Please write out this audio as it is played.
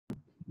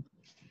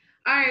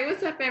All right,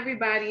 what's up,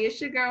 everybody?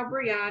 It's your girl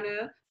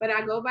Brianna, but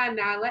I go by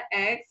Nala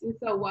X, and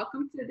so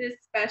welcome to this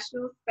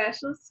special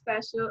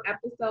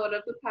episode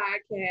of the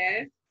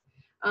podcast.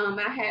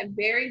 I have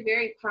very,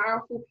 very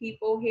powerful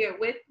people here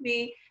with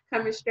me,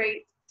 coming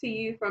straight to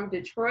you from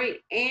Detroit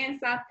and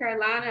South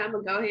Carolina. I'm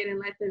gonna go ahead and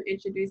let them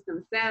introduce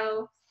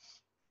themselves.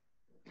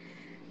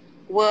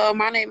 Well,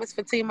 my name is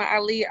Fatima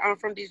Ali. I'm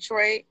from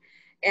Detroit,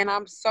 and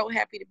I'm so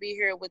happy to be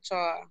here with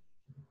y'all.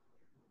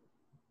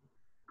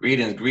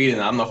 Greetings.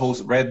 I'm the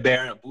host, Red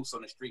Baron of Boots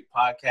on the Street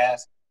podcast.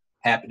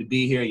 Happy to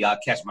be here. Y'all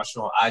catch my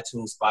show on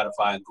iTunes,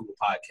 Spotify, and Google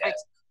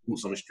Podcasts.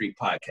 Boots on the Street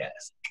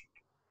podcast.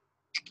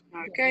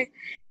 Okay.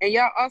 And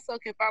y'all also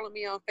can follow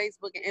me on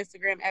Facebook and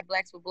Instagram at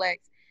Blacks with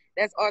Blacks.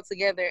 That's all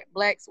together.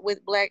 Blacks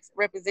with Blacks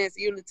represents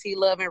unity,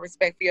 love, and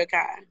respect for your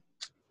kind.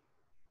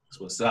 That's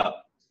what's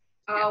up.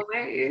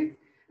 Always.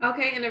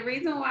 Okay, and the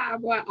reason why I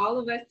brought all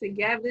of us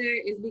together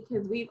is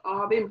because we've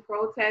all been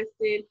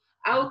protesting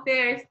out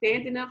there,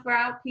 standing up for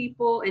our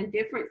people in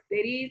different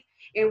cities.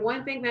 And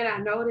one thing that I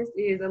noticed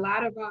is a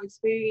lot of our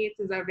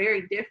experiences are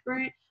very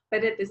different,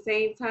 but at the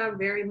same time,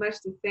 very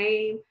much the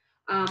same.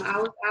 I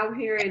was out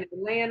here in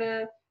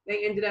Atlanta.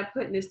 They ended up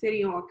putting the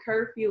city on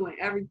curfew and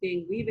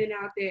everything. We've been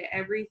out there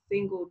every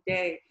single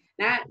day.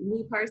 Not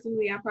me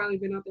personally, I've probably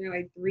been out there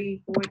like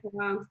 3, 4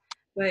 times,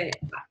 but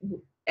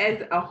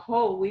as a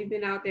whole, we've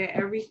been out there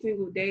every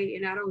single day,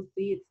 and I don't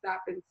see it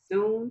stopping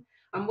soon.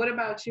 What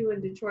about you in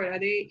Detroit?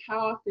 How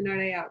often are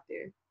they out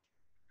there?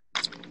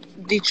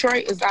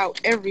 Detroit is out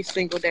every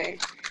single day.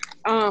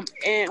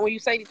 And when you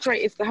say Detroit,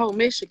 it's the whole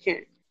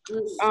Michigan.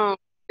 Mm.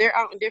 They're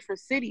out in different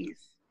cities.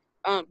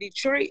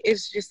 Detroit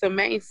is just the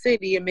main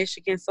city in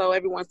Michigan, so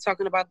everyone's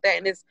talking about that,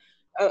 and it's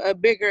a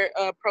bigger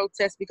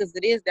protest because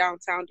it is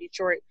downtown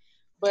Detroit.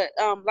 But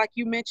like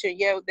you mentioned,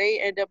 yeah, they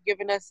end up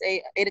giving us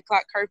a 8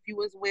 o'clock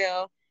curfew as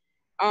well.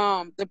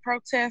 The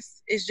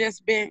protest has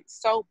just been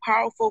so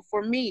powerful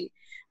for me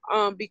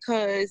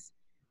because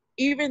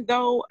even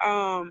though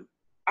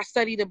I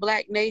study the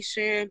Black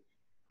Nation,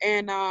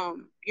 and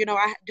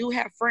I do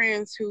have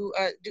friends who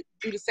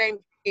do the same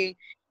thing.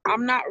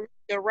 I'm not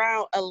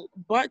around a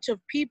bunch of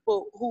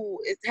people who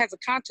has a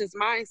conscious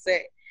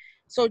mindset.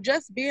 So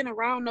just being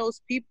around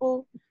those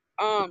people,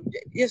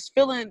 just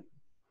feeling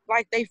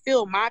like they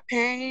feel my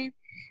pain,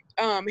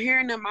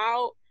 hearing them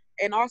out,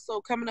 and also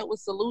coming up with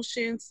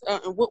solutions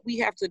and what we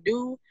have to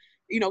do,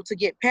 to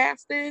get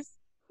past this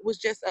was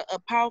just a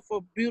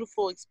powerful,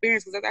 beautiful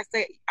experience. Because as I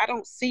say, I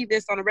don't see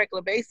this on a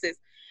regular basis.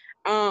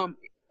 Um,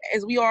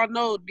 as we all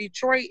know,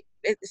 Detroit,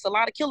 it's a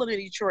lot of killing in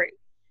Detroit.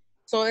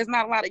 So there's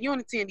not a lot of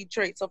unity in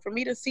Detroit. So for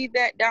me to see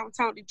that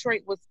downtown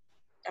Detroit was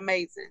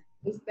amazing.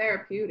 It's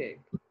therapeutic.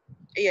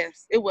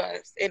 Yes, it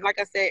was. And like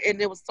I said, and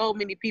there was so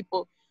many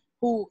people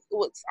who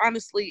was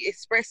honestly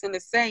expressing the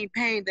same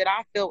pain that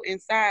I felt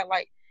inside.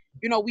 Like,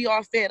 we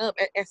all fed up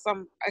at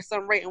some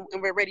rate,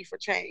 and we're ready for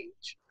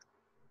change.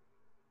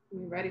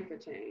 We're ready for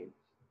change.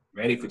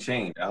 Ready for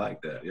change. I like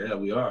that. Yeah,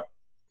 we are.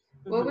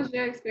 What was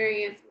your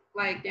experience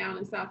like down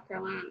in South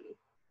Carolina?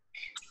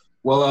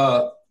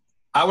 Well,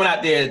 I went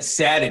out there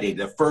Saturday,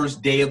 the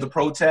first day of the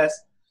protest,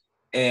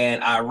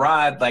 and I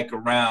arrived like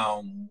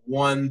around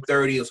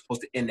 1:30. It was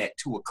supposed to end at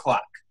 2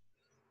 o'clock.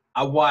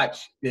 I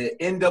watched the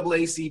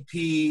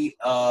NAACP,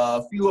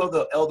 a few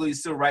other elderly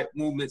civil rights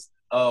movements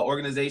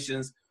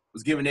organizations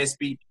was giving their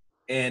speech,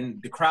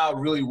 and the crowd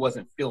really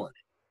wasn't feeling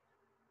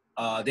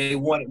it. They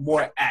wanted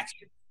more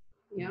action.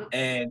 Yeah.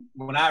 And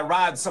when I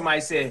arrived,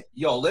 somebody said,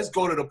 "Yo, let's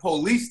go to the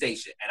police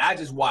station." And I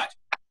just watched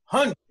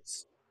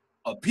hundreds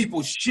of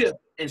people shift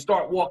and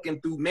start walking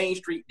through Main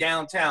Street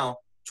downtown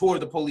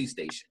toward the police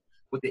station.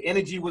 What the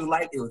energy was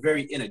like, it was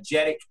very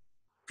energetic.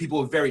 People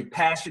were very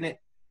passionate.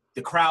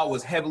 The crowd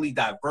was heavily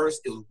diverse.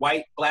 It was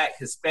white, Black,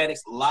 Hispanics,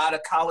 a lot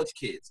of college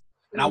kids.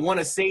 And I want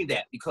to say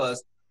that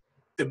because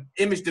the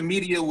image the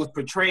media was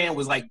portraying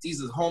was like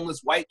these are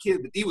homeless white kids,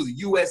 but these was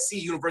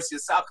USC, University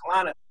of South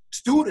Carolina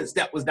students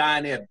that was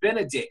dying there.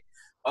 Benedict,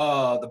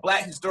 the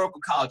Black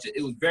Historical College.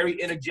 It was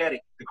very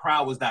energetic. The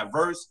crowd was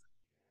diverse.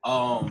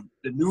 The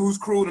news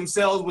crew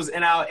themselves was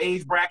in our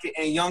age bracket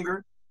and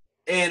younger.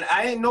 And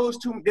I didn't notice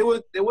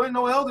there weren't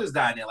no elders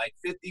down there, like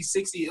 50,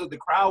 60. The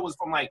crowd was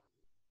from like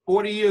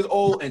 40 years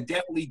old and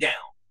definitely down.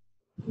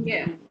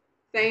 Yeah,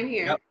 same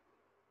here. Yep.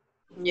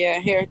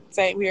 Yeah,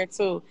 same here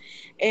too.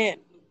 And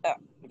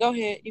go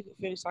ahead, you can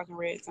finish talking,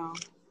 Red Zone.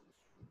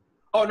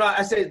 Oh no,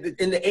 I said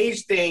in the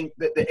age thing,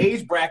 the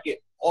age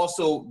bracket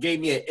also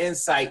gave me an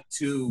insight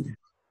to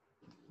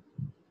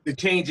the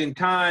change in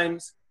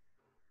times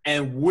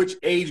and which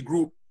age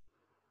group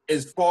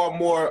is far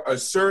more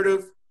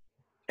assertive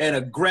and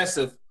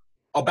aggressive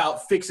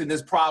about fixing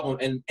this problem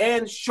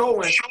and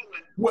showing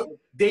what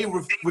they're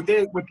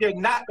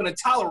not going to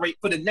tolerate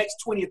for the next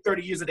 20 or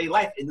 30 years of their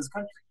life in this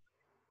country.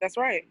 That's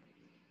right.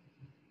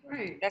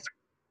 Right. That's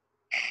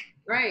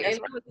right. That's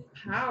and it was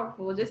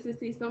powerful just to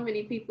see so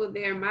many people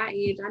there my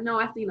age. I know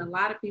I've seen a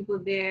lot of people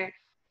there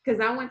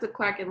because I went to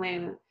Clark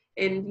Atlanta.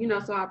 And,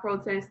 so I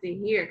protested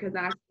here because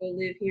I still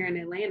live here in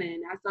Atlanta.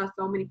 And I saw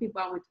so many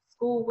people I went to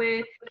school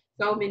with,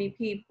 so many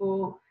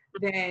people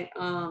that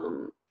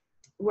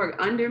were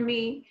under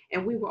me,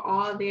 and we were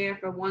all there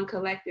for one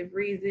collective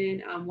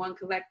reason.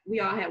 We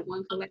all had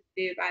one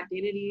collective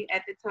identity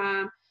at the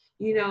time,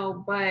 you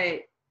know,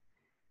 but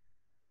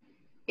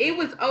it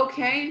was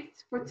okay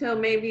for till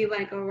maybe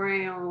like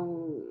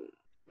around,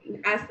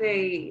 I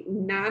say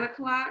 9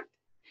 o'clock.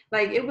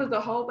 Like it was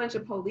a whole bunch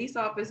of police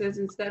officers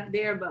and stuff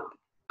there, but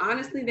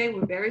honestly, they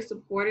were very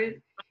supportive.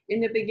 In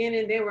the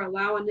beginning, they were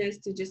allowing us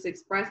to just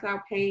express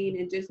our pain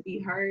and just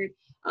be heard.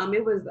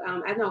 It was,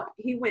 I know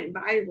he went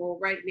viral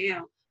right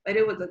now, but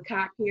it was a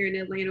cop here in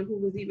Atlanta who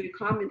was even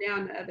calming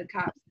down the other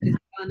cops, just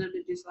telling them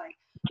to just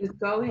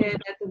go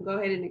ahead, let them go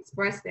ahead and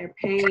express their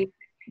pain.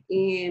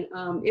 And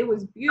it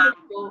was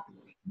beautiful.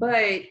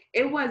 But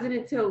it wasn't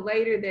until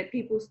later that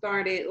people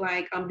started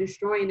like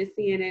destroying the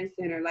CNN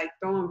Center, like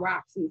throwing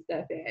rocks and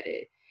stuff at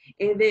it.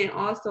 And then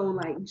also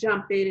like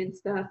jumping and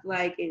stuff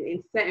like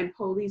and setting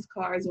police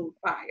cars on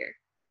fire.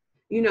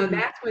 You know,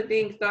 that's when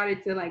things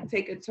started to like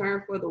take a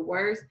turn for the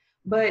worse.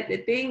 But the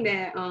thing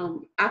that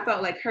I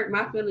felt like hurt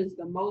my feelings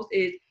the most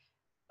is,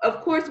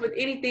 of course, with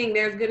anything,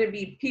 there's going to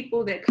be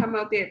people that come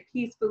out there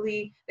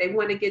peacefully. They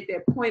want to get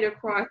their point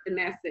across, and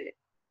that's it.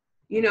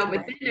 You know,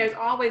 but then there's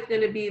always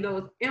going to be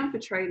those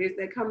infiltrators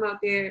that come out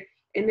there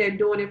and they're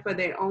doing it for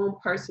their own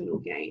personal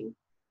gain.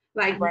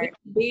 Like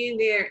being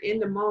there in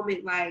the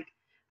moment, like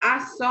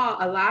I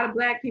saw a lot of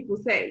Black people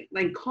say,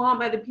 like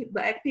calm other people,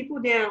 Black people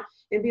down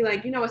and be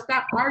like, you know what,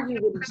 stop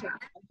arguing with each other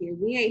here.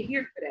 We ain't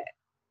here for that.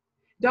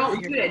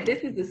 Don't do that.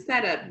 This is the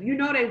setup. You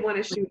know they want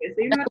to shoot us.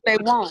 You know they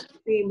won't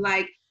seem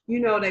like, you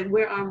know, that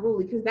we're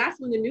unruly, because that's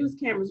when the news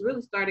cameras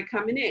really started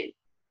coming in.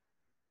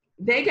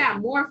 They got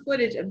more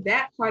footage of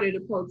that part of the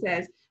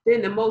protest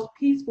than the most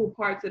peaceful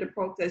parts of the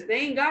protest. They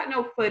ain't got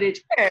no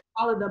footage of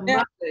all of the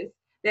mothers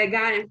that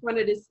got in front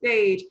of the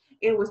stage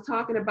and was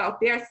talking about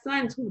their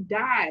sons who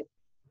died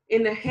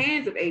in the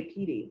hands of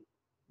APD.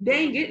 They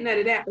ain't getting none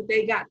of that, but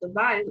they got the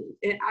violence.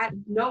 And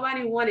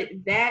nobody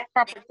wanted that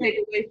to take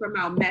away from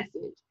our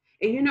message.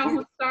 And you know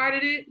who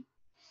started it?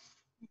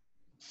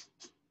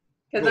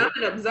 Because I'm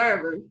an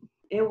observer.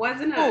 It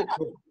wasn't us.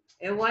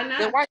 It wasn't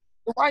us.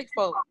 The white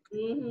folk.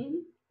 Mm-hmm.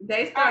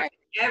 They started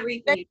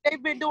everything.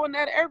 They've been doing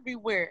that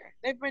everywhere.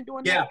 They've been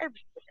doing that everywhere.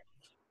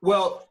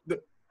 Well,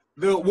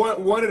 the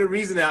one of the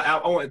reasons I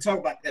want to talk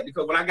about that,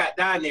 because when I got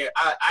down there,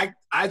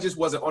 I just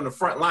wasn't on the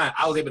front line.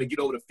 I was able to get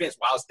over the fence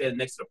while I was standing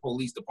next to the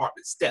police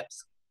department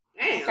steps.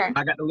 Damn. Okay.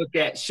 I got to look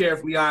at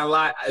Sheriff Leon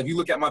Lott. If you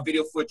look at my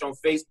video footage on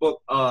Facebook,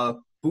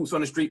 Boots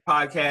on the Street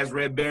podcast,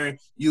 Red Baron,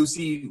 you'll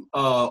see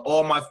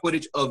all my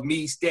footage of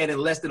me standing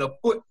less than a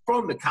foot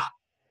from the cop.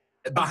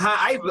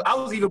 I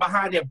was even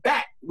behind their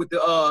back with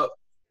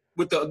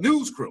the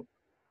news crew.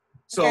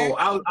 So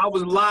I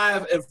was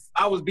live, and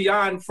I was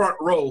beyond front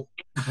row.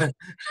 I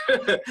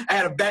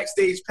had a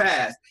backstage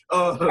pass.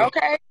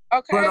 Okay.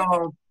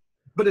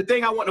 But the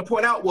thing I want to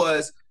point out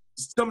was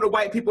some of the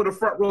white people in the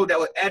front row that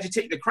would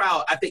agitate the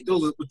crowd. I think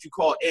those are what you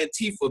call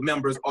Antifa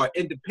members, or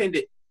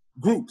independent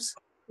groups.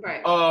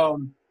 Right.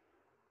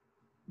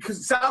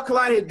 Because South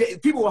Carolina,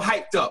 people were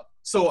hyped up.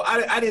 So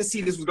I didn't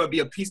see this was going to be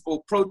a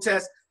peaceful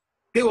protest.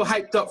 They were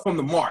hyped up from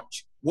the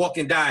march,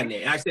 walking down there.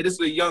 And I said, this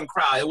was a young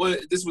crowd.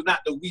 This was not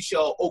the We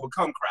Shall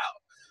Overcome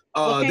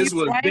crowd.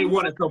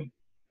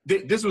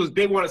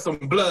 They wanted some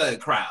blood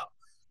crowd,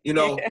 you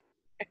know.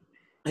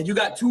 And you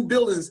got two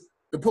buildings,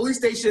 the police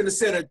station in the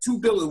center, two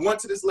buildings, one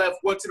to this left,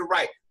 one to the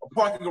right, a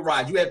parking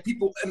garage. You had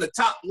people in the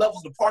top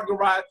levels of the parking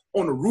garage,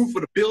 on the roof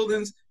of the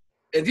buildings.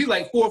 And these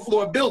like 4 or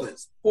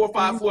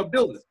 5 floor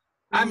buildings.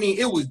 I mean,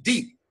 it was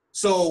deep.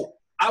 So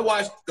I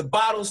watched the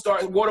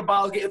water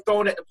bottles getting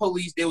thrown at the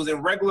police. They was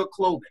in regular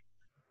clothing.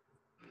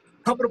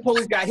 A couple of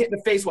police got hit in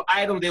the face with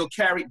items they were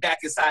carried back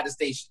inside the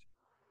station.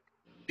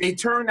 They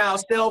turned our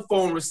cell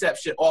phone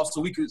reception off so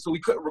we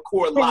couldn't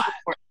record live.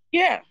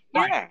 Yeah.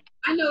 I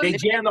know. They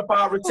jammed up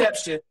our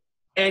reception,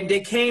 and they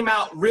came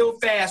out real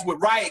fast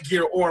with riot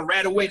gear on,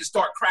 ran away to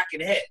start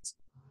cracking heads.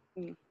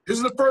 This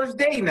is the first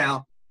day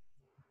now.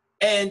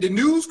 And the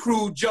news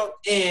crew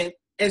jumped in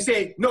and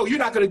said, no, you're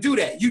not going to do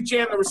that. You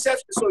jam the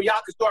reception so y'all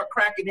can start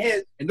cracking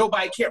heads and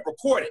nobody can't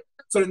record it.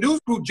 So the news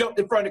crew jumped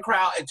in front of the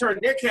crowd and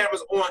turned their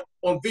cameras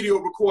on video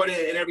recording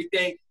and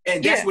everything.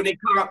 And that's when they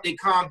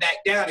calmed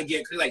back down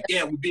again, because like,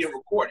 damn, we're being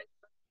recorded.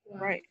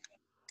 Right.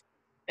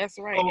 That's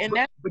right.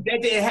 But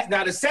that day,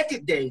 now the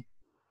second day,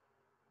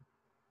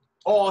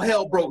 all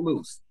hell broke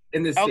loose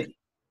in this city.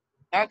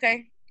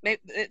 Okay.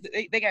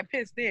 They got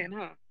pissed then,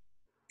 huh?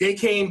 They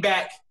came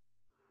back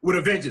with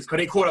a vengeance, because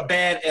they caught a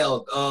bad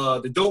L.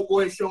 The dope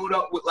boys showed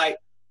up with like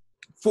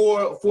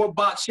four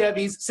box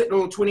Chevys sitting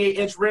on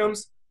 28-inch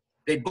rims.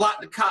 They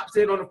blocked the cops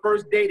in on the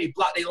first day. They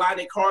lined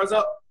their cars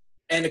up,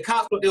 and the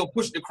cops thought they were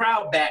pushing the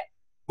crowd back.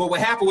 But what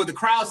happened was the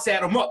crowd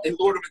sat them up. They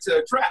lured them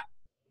into a trap.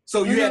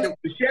 So you had the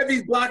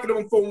Chevys blocking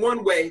them from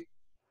one way.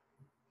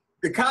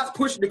 The cops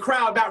pushing the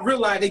crowd, not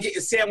realizing they're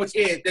getting sandwiched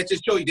in. That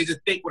just show you they just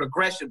think with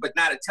aggression, but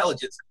not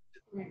intelligence.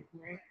 Right.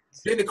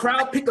 Then the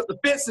crowd picked up the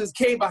fences,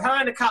 came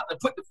behind the cops, and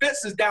put the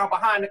fences down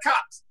behind the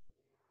cops.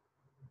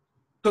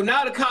 So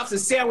now the cops are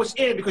sandwiched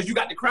in because you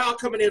got the crowd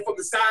coming in from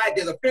the side.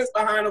 There's a fence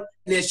behind them,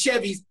 and there's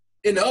Chevys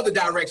in the other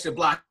direction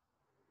block.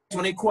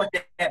 When they caught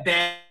that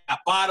bag,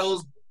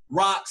 bottles,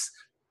 rocks,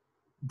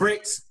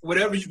 bricks,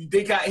 whatever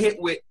they got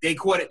hit with, they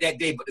caught it that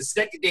day. But the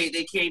second day,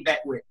 they came back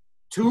with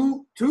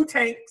two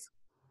tanks,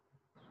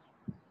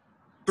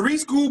 3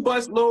 school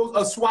bus loads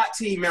of SWAT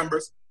team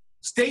members,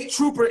 state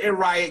trooper in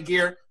riot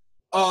gear,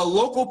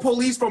 local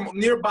police from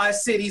nearby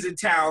cities and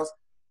towns.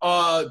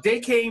 They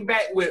came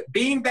back with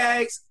bean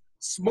bags,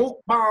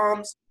 smoke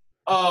bombs,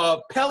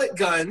 pellet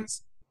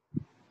guns,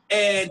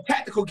 and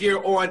tactical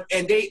gear on,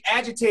 and they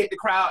agitated the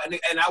crowd,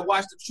 and I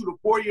watched them shoot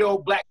a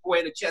 4-year-old black boy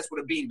in the chest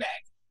with a beanbag.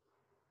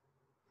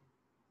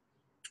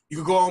 You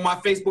can go on my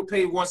Facebook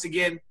page once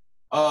again,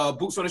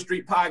 Boots on the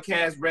Street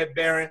Podcast, Red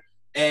Baron,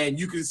 and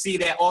you can see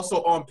that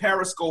also on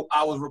Periscope.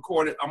 I was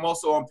recording. I'm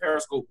also on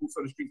Periscope, Boots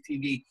on the Street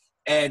TV,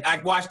 and I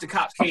watched the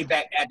cops came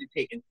back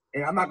agitating.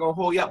 And I'm not gonna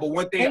hold you up, but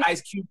one thing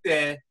Ice Cube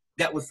said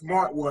that was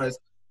smart was,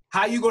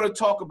 how you gonna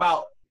talk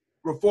about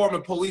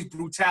reforming police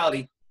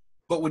brutality,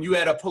 but when you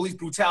had a police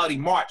brutality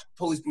march,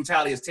 police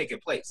brutality is taking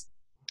place?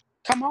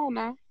 Come on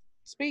now,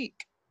 speak.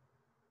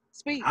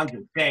 I'm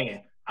just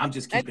saying. I'm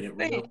just keeping it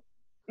real.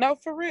 No,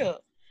 for real.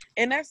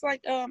 And that's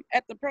like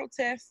at the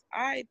protests,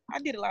 I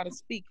did a lot of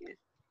speaking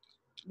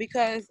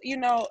because, you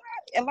know,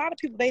 a lot of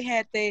people, they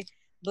had their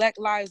Black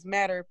Lives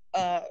Matter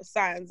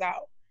signs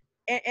out.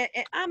 And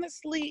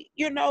honestly,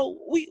 you know,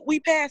 we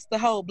passed the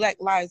whole Black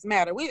Lives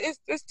Matter.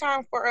 It's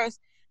time for us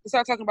to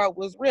start talking about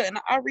what's real. And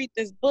I read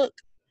this book,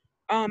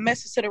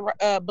 Message to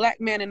the Black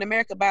Man in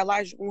America by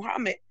Elijah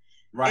Muhammad.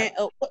 Right.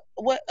 And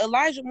what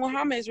Elijah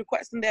Muhammad is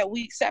requesting that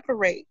we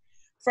separate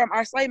from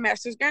our slave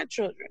masters'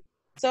 grandchildren.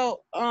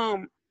 So,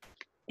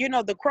 you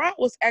know, the crowd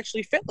was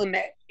actually feeling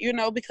that, you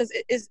know, because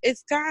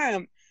it's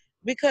time.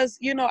 Because,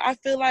 you know, I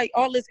feel like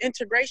all this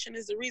integration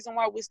is the reason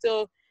why we're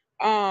still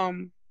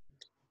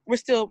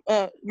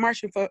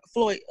marching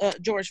for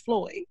George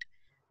Floyd.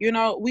 You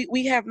know,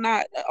 we have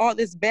not all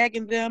this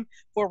begging them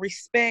for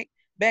respect,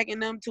 begging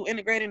them to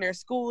integrate in their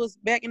schools,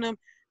 begging them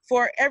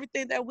for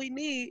everything that we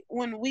need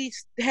when we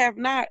have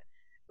not,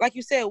 like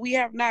you said, we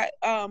have not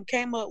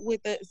came up with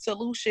a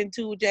solution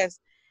to just,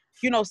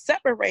 you know,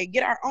 separate,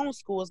 get our own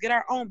schools, get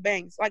our own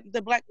banks, like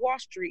the Black Wall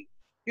Street.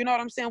 You know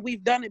what I'm saying?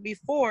 We've done it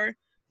before.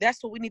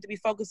 That's what we need to be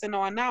focusing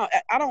on now.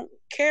 I don't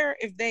care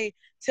if they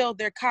tell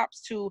their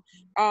cops to,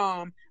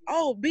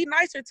 be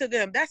nicer to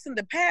them. That's in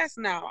the past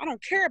now. I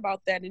don't care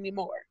about that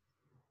anymore.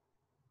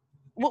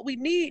 What we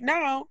need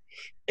now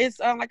is,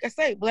 like I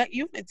say, Black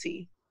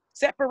unity,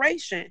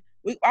 separation.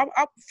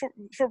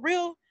 For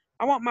real,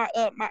 I want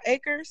my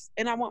acres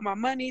and I want my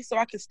money so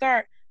I can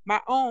start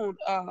my own,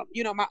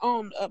 my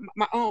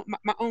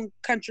own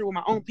country with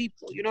my own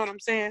people. You know what I'm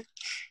saying?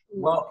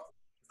 Well,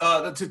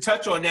 to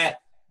touch on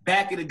that,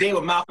 back in the day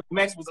when Malcolm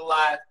X was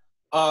alive,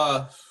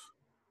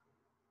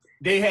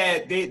 they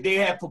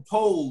had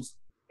proposed,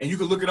 and you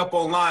can look it up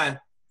online,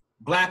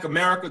 Black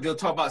America. They'll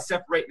talk about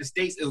separating the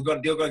states. They're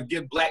going to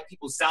give Black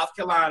people South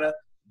Carolina,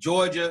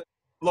 Georgia,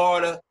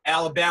 Florida,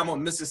 Alabama,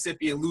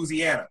 Mississippi, and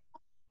Louisiana.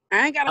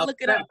 I ain't got to look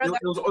it up. It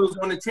was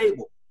on the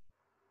table.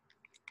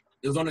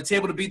 It was on the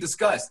table to be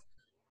discussed.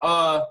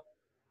 The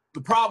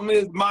problem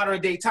is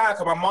modern day time,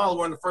 because my mom was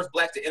one of the first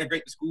Blacks to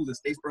integrate the schools in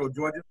Statesboro,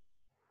 Georgia.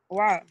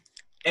 Wow.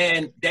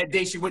 And that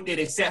day she went there,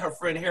 they set her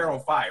friend hair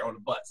on fire on the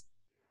bus.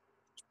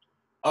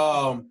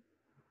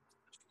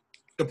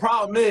 The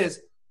problem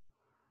is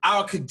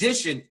our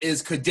condition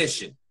is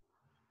condition.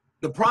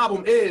 The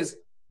problem is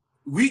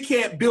we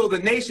can't build a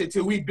nation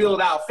till we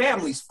build our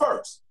families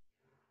first.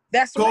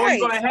 That's so right. all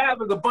you're going to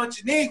have is a bunch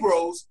of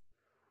Negroes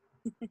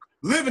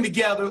living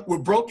together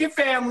with broken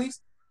families,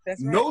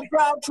 That's right. no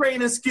job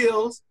training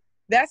skills.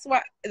 That's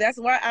why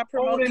I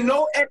promote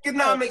no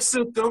economic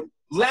system,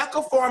 lack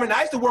of farming.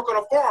 I used to work on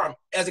a farm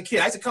as a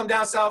kid. I used to come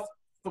down south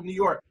from New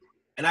York,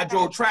 and I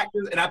drove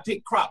tractors and I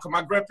picked crops. Because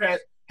my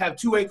grandparents have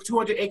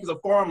 200 acres of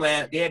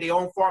farmland. They had their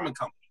own farming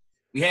company.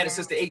 We had it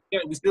since the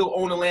 80s. We still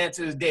own the land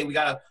to this day. We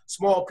got a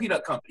small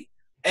peanut company.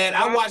 And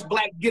I watched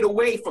Black get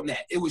away from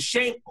that. It was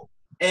shameful.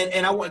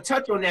 And I want to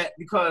touch on that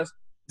because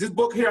this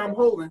book here I'm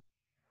holding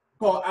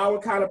called Our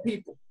Kind of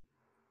People.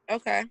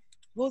 Okay.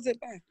 Who's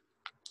it by?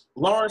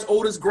 Lawrence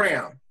Otis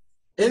Graham.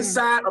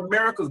 Inside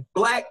America's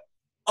Black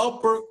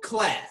Upper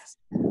Class.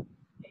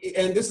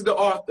 And this is the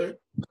author.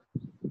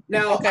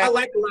 Now, I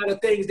like a lot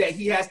of things that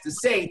he has to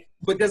say,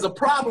 but there's a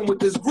problem with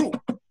this group.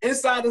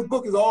 Inside this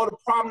book is all the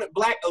prominent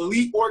Black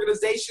elite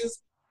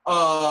organizations,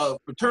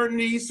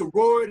 fraternities,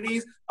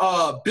 sororities,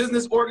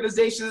 business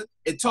organizations.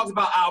 It talks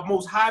about our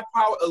most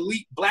high-power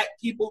elite Black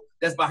people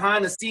that's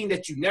behind the scene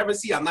that you never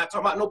see. I'm not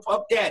talking about no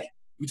Puff Daddy.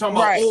 We're talking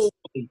about old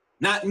money,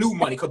 not new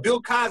money. Because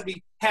Bill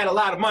Cosby had a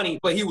lot of money,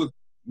 but he was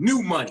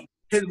new money.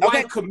 His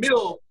wife,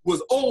 Camille,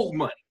 was old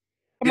money.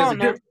 Come on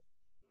now.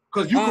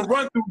 Because you can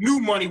run through new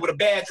money with a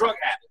bad drug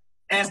habit.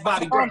 Ask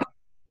Bobby Brown.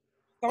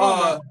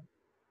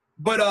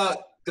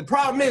 But the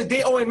problem is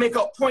they only make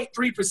up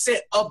 0.3%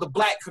 of the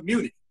Black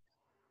community.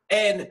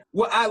 And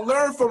what I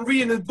learned from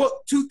reading this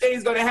book, 2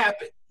 things going to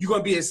happen. You're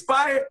going to be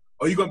inspired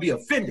or you're going to be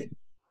offended.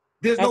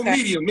 There's no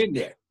medium in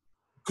there.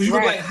 Because you're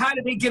going to be like, how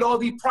did they get all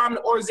these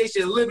prominent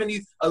organizations to live in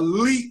these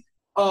elite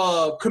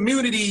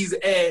communities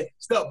and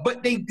stuff,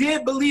 but they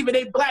did believe in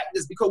their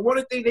blackness, because one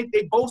of the things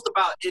they boast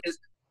about is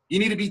you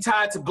need to be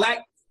tied to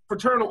black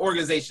fraternal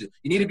organizations.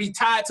 You need to be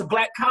tied to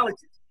black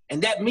colleges.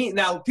 And that means,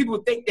 now people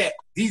think that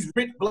these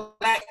rich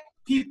black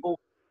people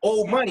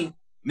owe money.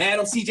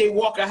 Madam C.J.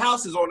 Walker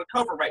house is on the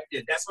cover right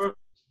there. That's her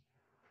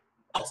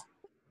house.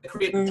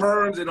 Creating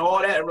terms and all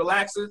that and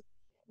relaxers.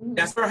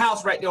 That's her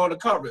house right there on the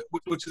cover,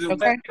 which is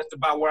just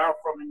about where I'm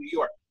from in New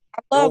York.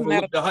 I love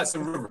the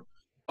Hudson River.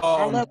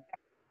 I love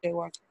C.J.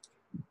 Walker.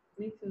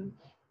 Me too.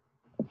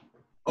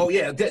 Oh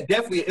yeah,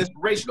 definitely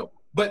inspirational.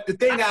 But the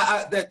thing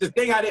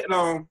I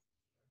didn't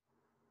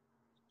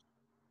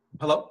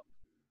hello?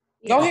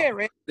 Go ahead,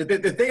 Rick. The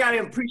thing I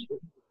didn't appreciate,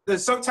 that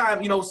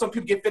sometimes, some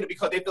people get offended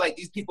because they feel like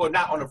these people are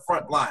not on the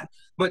front line.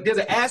 But there's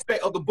an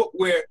aspect of the book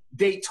where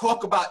they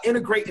talk about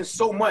integrating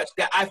so much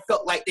that I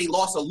felt like they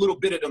lost a little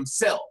bit of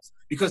themselves,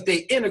 because they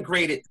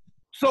integrated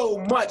so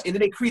much, and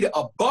then they created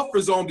a buffer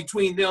zone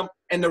between them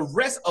and the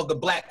rest of the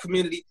black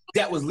community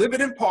that was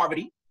living in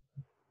poverty,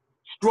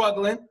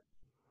 struggling,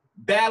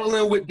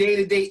 battling with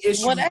day-to-day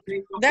issues,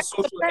 for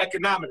social and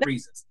economic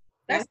reasons.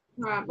 That's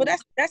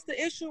the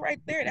issue right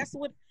there. That's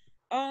what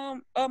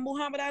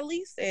Muhammad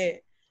Ali said.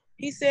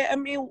 He said, I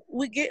mean,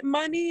 we get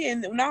money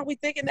and now we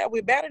thinking that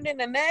we're better than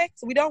the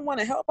next. We don't want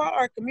to help out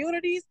our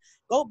communities.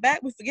 Go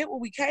back. We forget where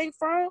we came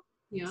from.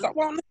 Yeah. So I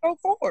want to go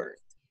forward.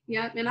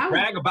 Yeah, and I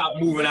brag about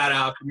moving out of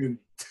our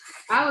community.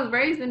 I was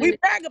raised in. We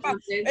brag about,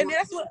 and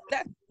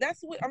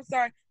that's what I'm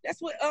sorry. That's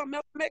what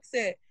Malcolm X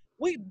said.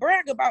 We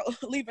brag about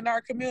leaving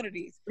our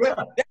communities. Yeah.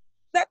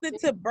 That's nothing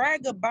to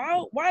brag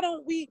about. Why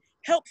don't we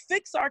help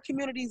fix our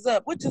communities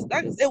up? Which is,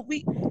 if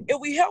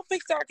we help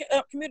fix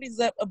our communities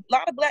up, a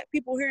lot of black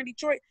people here in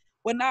Detroit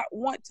would not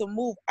want to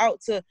move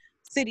out to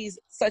cities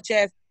such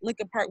as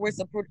Lincoln Park, where it's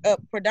a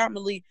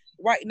predominantly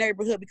white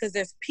neighborhood, because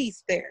there's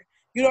peace there.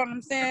 You know what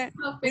I'm saying?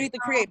 We need to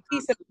create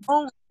peace in our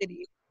own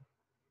city.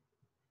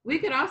 We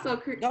could also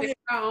fix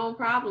our own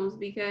problems,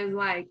 because,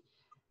 like,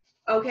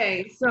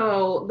 okay,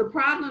 so the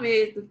problem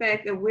is the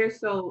fact that we're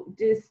so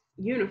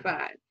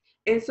disunified.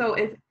 And so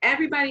if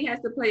everybody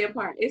has to play a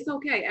part, it's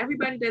okay.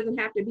 Everybody doesn't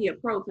have to be a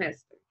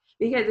protester.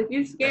 Because if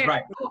you're scared,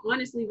 I would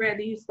honestly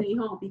rather you stay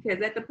home,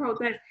 because at the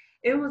protest,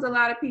 it was a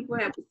lot of people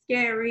that was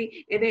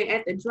scary, and then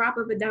at the drop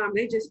of a dime,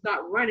 they just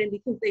start running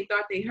because they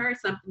thought they heard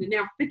something, and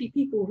now 50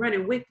 people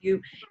running with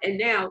you, and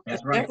now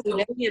we're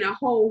in a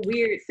whole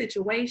weird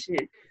situation,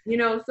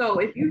 So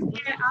if you're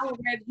scared, I would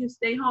rather you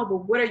stay home.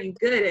 But what are you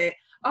good at?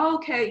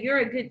 Okay, you're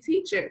a good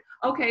teacher.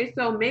 Okay,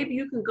 so maybe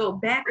you can go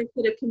back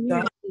into the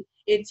community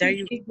and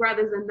teach these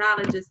brothers the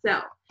knowledge of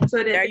self, so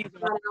that they're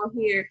not out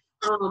here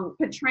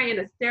portraying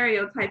a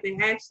stereotype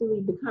and actually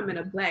becoming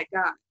a black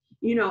guy.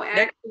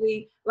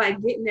 Actually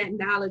like getting that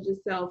knowledge of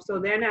self, so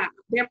they're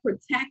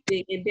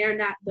protecting and they're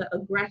not the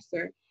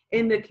aggressor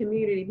in the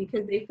community,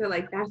 because they feel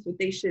like that's what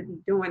they should be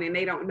doing and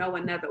they don't know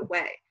another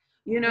way.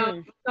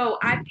 So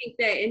I think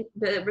that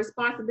the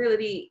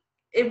responsibility,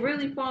 it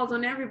really falls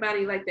on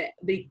everybody, like that.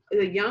 The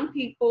young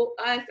people,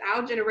 us,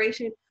 our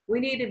generation,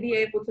 we need to be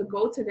able to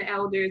go to the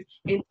elders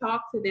and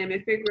talk to them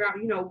and figure out,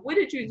 what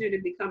did you do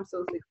to become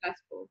so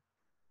successful?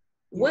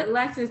 What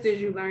lessons did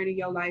you learn in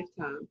your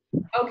lifetime?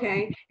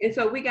 Okay, and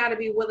so we got to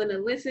be willing to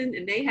listen,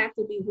 and they have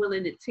to be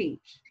willing to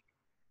teach.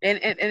 And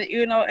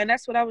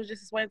that's what I was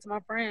just explaining to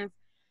my friends.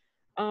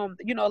 A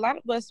lot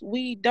of us,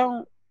 we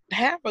don't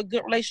have a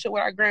good relationship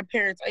with our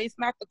grandparents. It's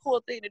not the cool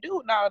thing to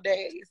do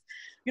nowadays.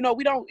 We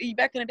don't.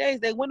 Back in the days,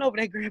 they went over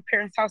their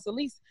grandparents' house at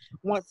least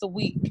once a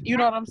week. You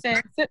know what I'm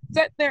saying?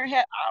 Sat there and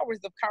had hours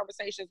of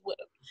conversations with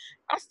them.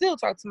 I still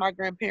talk to my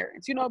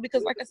grandparents.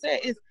 Because like I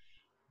said, it's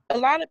a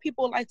lot of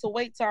people like to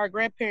wait till our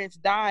grandparents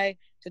die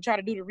to try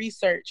to do the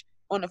research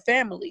on the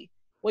family.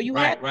 Well, you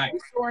had the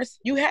resource.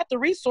 You had the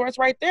resource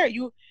right there.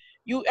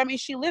 I mean,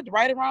 she lived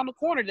right around the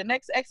corner, the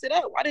next exit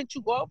up. Why didn't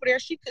you go over there?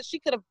 She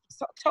could have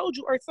told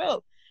you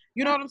herself.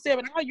 You know what I'm saying?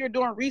 But now you're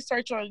doing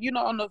research on,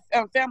 on the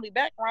family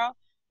background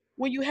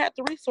when you had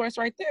the resource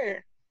right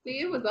there. See,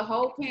 it was a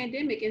whole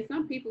pandemic, and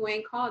some people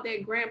ain't called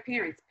their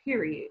grandparents,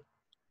 period.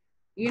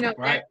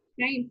 That's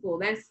shameful.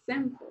 That's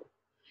sinful.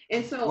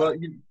 And so,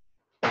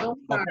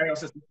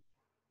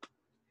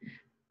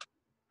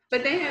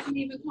 but they haven't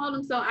even called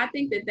them. So I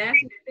think that's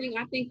the thing.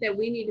 I think that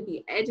we need to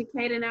be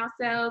educating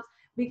ourselves,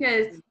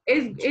 because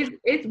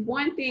it's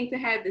one thing to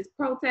have this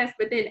protest,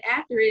 but then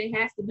after it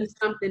has to be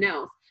something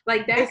else.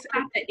 Like, that's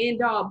not the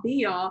end all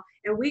be all.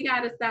 And we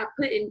got to stop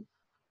putting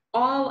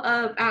all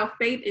of our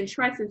faith and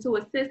trust into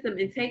a system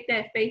and take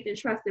that faith and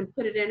trust and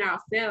put it in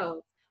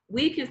ourselves.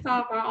 We can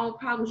solve our own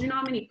problems. You know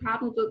how many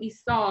problems would be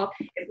solved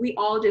if we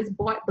all just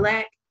bought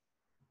black?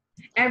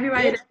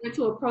 Everybody that went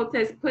to a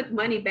protest put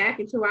money back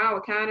into our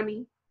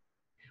economy.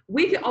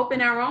 We can open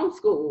our own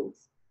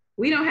schools.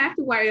 We don't have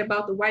to worry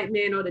about the white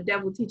man or the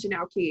devil teaching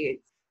our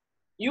kids.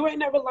 You ain't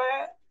never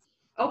lied.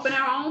 Open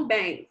our own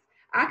banks.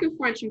 I can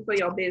front you for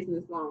your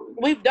business loan.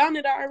 We've done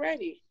it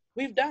already.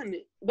 We've done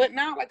it. But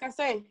now, like I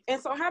say, and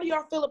so how do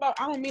y'all feel about,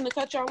 I don't mean to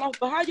cut y'all off,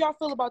 but how y'all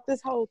feel about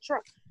this whole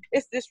Trump?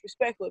 It's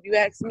disrespectful if you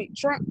ask me.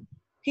 Trump,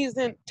 he's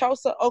in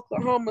Tulsa,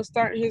 Oklahoma,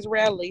 starting his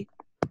rally.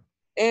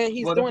 and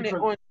he's Well, doing it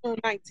on June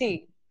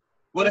 19th.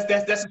 Well,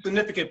 that's a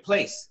significant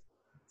place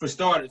for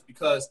starters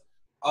because.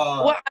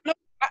 Well,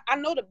 I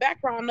know the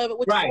background of it,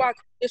 which right. is why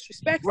it's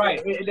disrespectful. Right,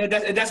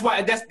 and that's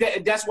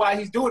why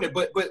he's doing it.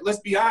 But let's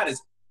be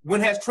honest.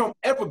 When has Trump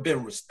ever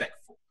been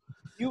respectful?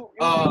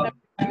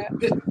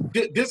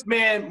 This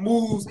man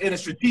moves in a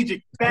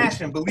strategic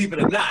fashion, believe it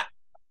or not.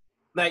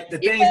 Like the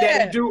things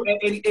that he do,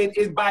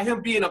 and by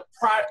him being a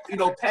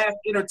past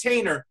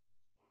entertainer,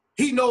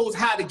 he knows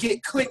how to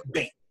get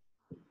clickbait.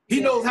 He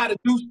knows how to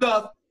do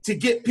stuff to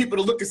get people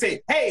to look and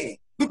say, "Hey,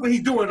 look what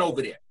he's doing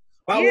over there."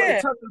 I want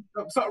to touch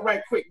on something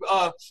right quick.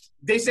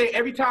 They say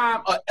every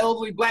time an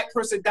elderly black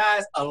person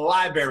dies, a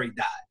library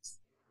dies,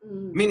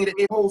 meaning that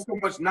it holds so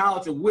much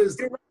knowledge and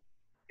wisdom.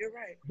 You're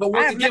right. But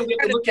once again, we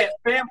have to look at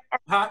family.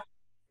 Huh?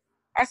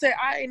 I said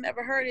I ain't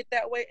never heard it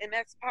that way, and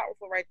that's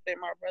powerful right there,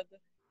 my brother.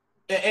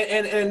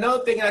 And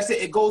another thing, and I said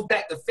it goes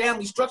back to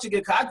family structure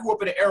again. Cause I grew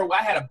up in an era where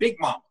I had a big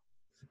mama.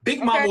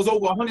 Big mama was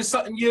over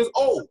 100-something years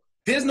old.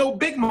 There's no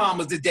big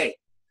mamas today.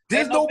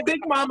 There's no big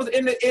mamas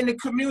in the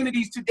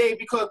communities today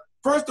because,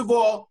 first of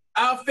all,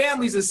 our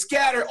families are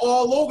scattered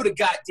all over the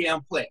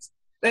goddamn place.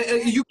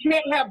 You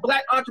can't have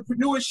black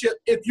entrepreneurship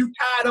if you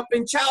tied up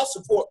in child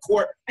support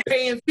court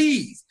paying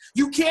fees.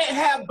 You can't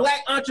have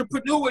black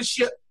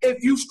entrepreneurship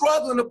if you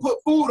struggling to put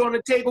food on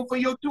the table for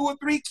your 2 or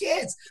 3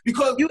 kids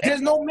because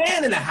there's no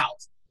man in the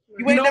house.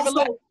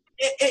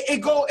 It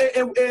go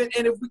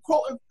and if we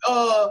quote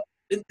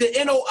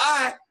the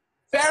NOI,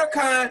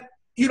 Farrakhan,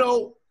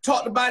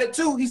 talked about it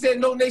too. He said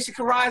no nation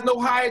can rise no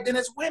higher than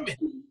its women.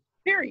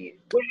 Period.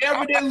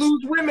 Wherever they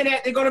lose women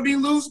at, they're gonna be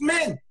loose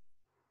men.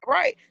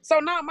 Right. So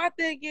now my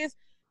thing is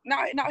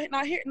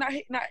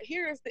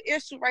here is the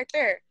issue right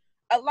there.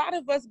 A lot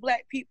of us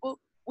black people,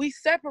 we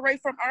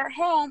separate from our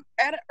home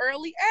at an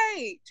early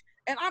age.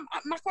 And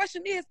my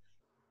question is,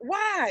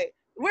 why?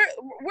 We're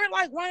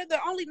like one of the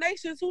only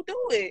nations who do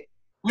it.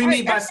 What do you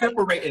mean by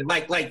separating?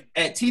 Like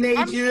at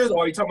teenage years,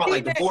 or are you talking about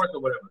like divorce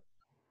or whatever?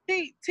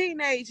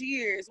 Teenage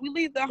years. We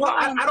leave the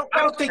home. I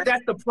don't think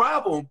that's the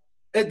problem.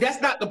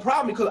 That's not the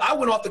problem because I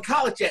went off to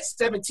college at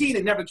 17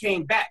 and never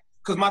came back.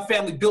 Because my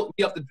family built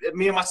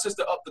me and my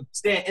sister up to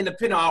stand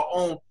independent on our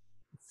own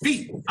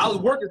feet. I was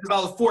working since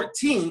I was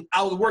 14.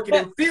 I was working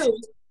in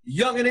fields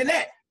younger than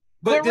that.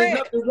 But there's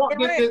nothing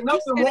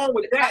wrong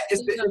with that. He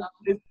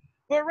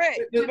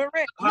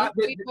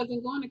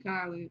wasn't going to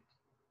college.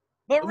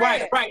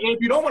 Right. And if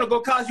you don't want to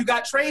go to college, you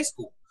got trade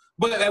school.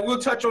 But we'll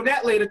touch on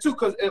that later too,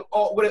 because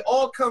what it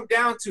all comes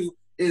down to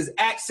is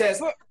access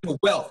to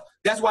wealth.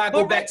 That's why I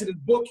go back to this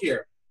book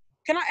here.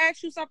 Can I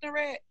ask you something,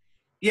 Red?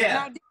 Yeah.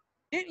 Now,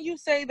 didn't you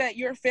say that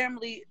your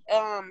family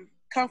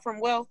come from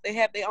wealth? They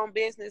have their own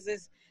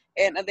businesses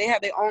and they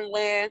have their own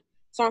land.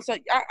 So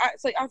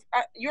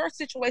your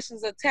situation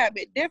is a tad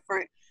bit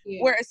different. Yeah.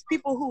 Whereas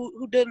people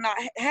who do not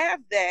have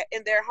that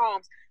in their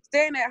homes,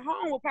 staying at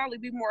home will probably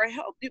be more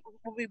healthy,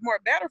 will be more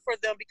better for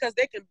them because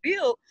they can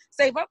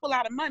save up a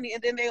lot of money,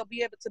 and then they'll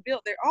be able to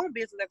build their own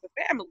business as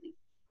a family.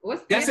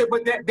 That's it.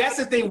 But that's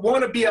if they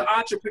want to be an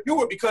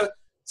entrepreneur, because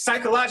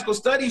psychological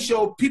studies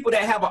show people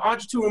that have an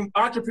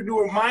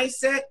entrepreneur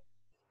mindset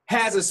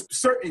has a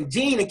certain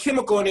gene and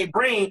chemical in their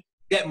brain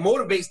that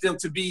motivates them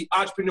to be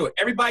entrepreneur.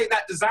 Everybody's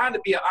not designed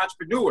to be an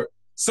entrepreneur.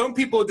 Some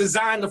people are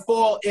designed to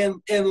fall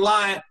in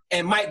line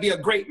and might be a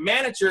great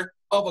manager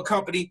of a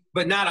company,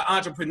 but not an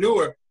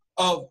entrepreneur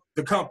of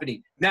the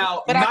company.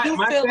 Now,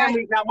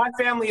 my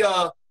family,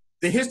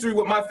 the history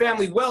with my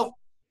family wealth,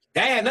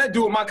 that had nothing to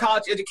do with my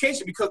college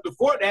education, because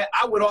before that,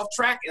 I went off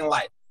track in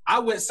life. I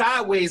went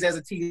sideways as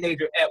a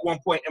teenager at one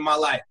point in my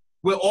life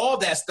with all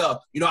that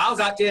stuff. I was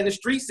out there in the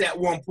streets at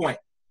one point.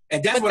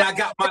 And that's when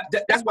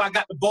that's why I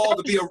got the ball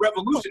to be a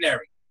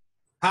revolutionary.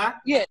 Huh?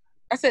 Yeah.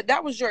 I said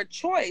that was your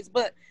choice,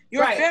 but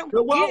your family.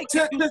 Well,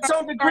 to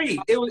some degree,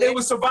 it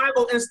was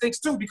survival instincts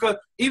too, because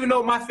even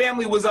though my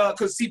family was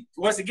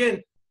once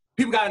again,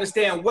 people gotta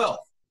understand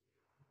wealth.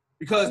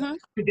 Because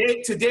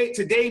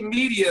today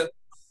media,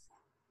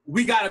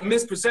 we got a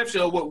misperception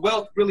of what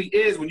wealth really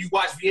is when you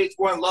watch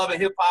VH1 Love and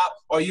Hip Hop,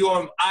 or you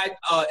on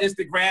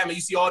Instagram and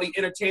you see all the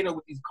entertainers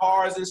with these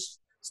cars and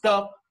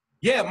stuff.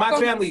 Yeah, my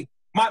family.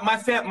 My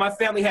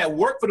family had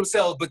worked for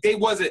themselves, but they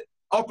wasn't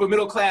upper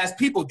middle class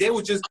people. They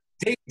were just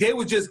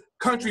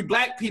country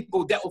black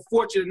people that were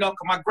fortunate enough.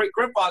 Cause my great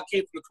grandfather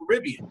came from the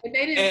Caribbean,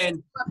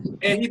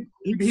 and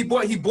he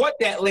bought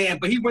that land,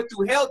 but he went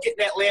through hell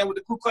getting that land with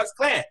the Ku Klux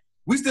Klan.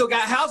 We still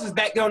got houses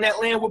back there on that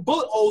land with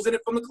bullet holes in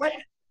it from the Klan.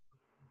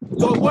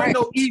 So it wasn't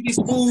no easy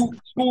smooth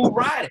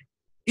riding.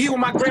 Even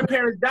when my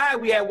grandparents died,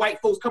 we had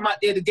white folks come out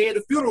there the day of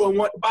the funeral and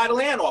want to buy the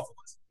land off of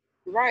us.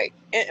 Right,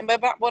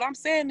 but what I'm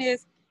saying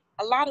is,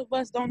 a lot of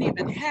us don't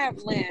even have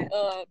land,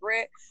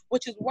 Brett,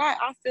 which is why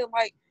I feel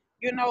like,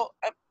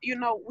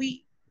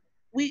 we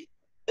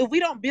if we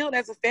don't build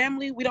as a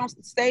family, we don't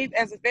save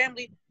as a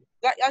family,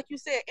 like you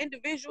said,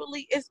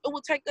 individually, it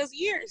will take us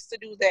years to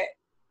do that.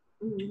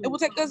 Mm-hmm. It will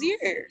take us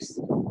years.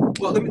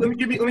 Well, let me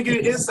give you an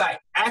insight.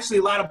 Actually,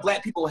 a lot of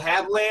black people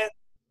have land,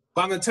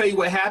 but I'm going to tell you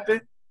what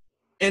happened.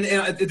 And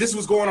this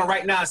was going on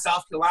right now in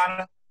South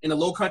Carolina, in the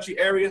Low Country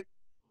area.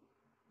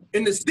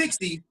 In the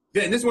 60s,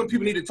 and this is when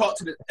people need to talk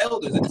to the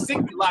elders. In the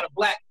 60s, a lot of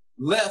black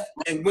left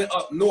and went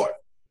up north.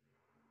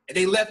 And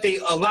they left a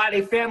lot of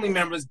their family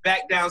members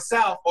back down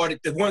south, or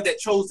the ones that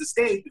chose to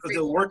stay because they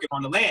were working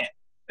on the land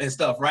and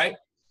stuff, right?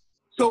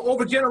 So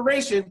over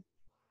generation,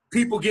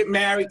 people get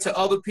married to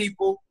other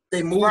people.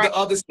 They move to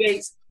other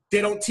states.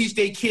 They don't teach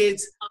their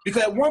kids.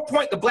 Because at one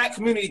point, the black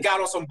community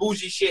got on some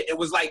bougie shit. It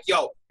was like,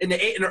 yo, in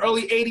the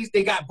early 80s,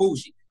 they got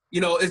bougie.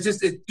 You know, it's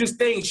just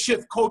things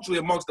shift culturally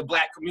amongst the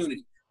black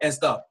community and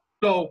stuff.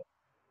 So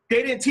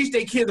they didn't teach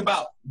their kids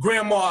about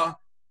grandma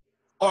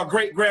or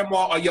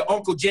great-grandma or your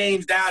Uncle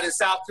James down in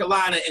South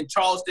Carolina in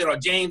Charleston or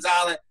James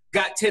Island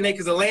got 10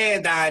 acres of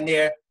land down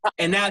there,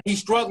 and now he's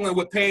struggling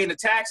with paying the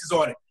taxes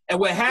on it. And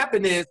what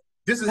happened is,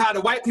 this is how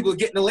the white people are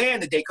getting the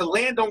land today, because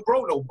land don't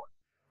grow no more.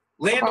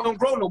 Land don't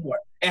grow no more.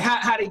 And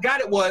how they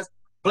got it was,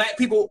 black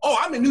people, oh,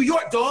 I'm in New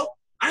York, dog.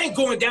 I ain't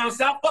going down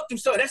south. Fuck them,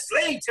 so that's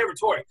slave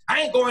territory.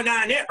 I ain't going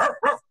down there.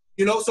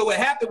 You know, so what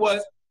happened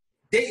was,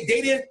 they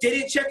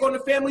didn't check on the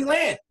family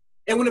land.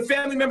 And when the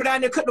family member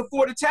down there couldn't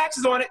afford the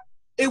taxes on it,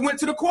 it went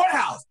to the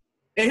courthouse.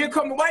 And here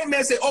come the white man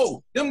and say,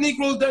 oh, them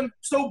Negroes done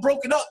so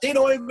broken up, they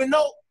don't even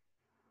know.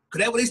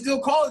 Because that's what they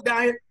still call it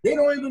down here. They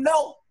don't even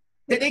know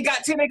that they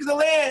got 10 acres of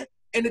land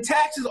and the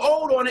taxes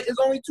owed on it is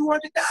only $200.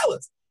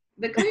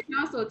 The Klan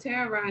also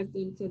terrorized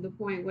them to the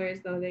point where as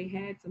though they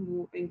had to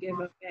move and give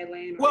up that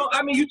land. Well,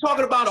 I mean, you're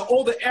talking about an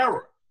older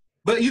era.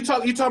 But you're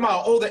talking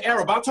about an older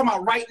era. But I'm talking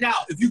about right now.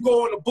 If you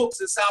go on the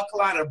books in South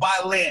Carolina to buy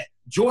land,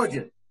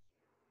 Georgia,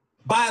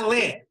 buy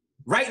land.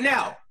 Right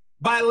now,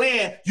 buy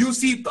land, you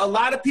see a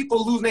lot of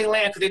people losing their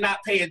land because they're not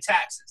paying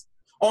taxes.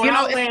 On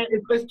our land,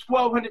 it's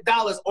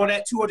 $1,200 on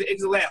that 200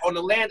 acres of land. On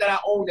the land that I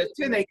own that's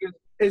 10 acres,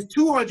 it's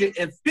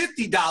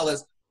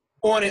 $250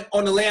 on it,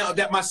 on the land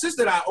that my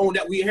sister and I own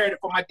that we inherited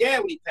from my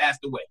dad when he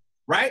passed away,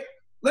 right?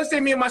 Let's say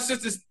me and my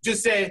sisters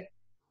just say,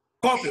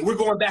 Carpet, we're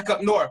going back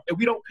up north, and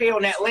we don't pay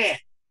on that land.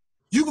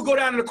 You could go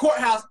down to the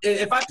courthouse, and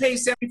if I pay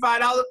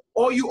 $75,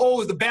 all you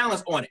owe is the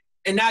balance on it,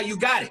 and now you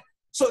got it.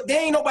 So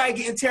there ain't nobody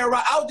getting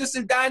terrorized. I was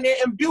just down there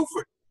in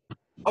Beaufort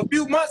a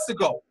few months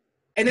ago,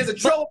 and there's a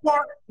trailer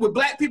park with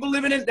black people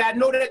living in. I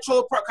know that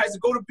trailer park. I used to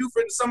go to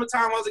Beaufort in the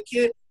summertime when I was a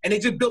kid, and they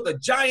just built a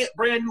giant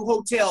brand new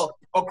hotel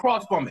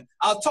across from it.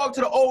 I was talking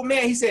to the old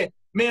man. He said,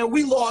 man,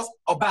 we lost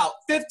about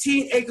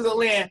 15 acres of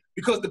land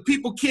because the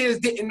kids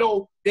didn't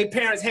know their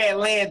parents had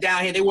land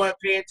down here. They weren't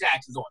paying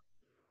taxes on it.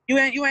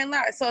 You ain't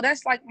lying. So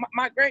that's like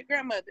my great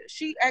grandmother.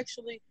 She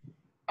actually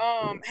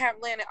have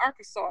land in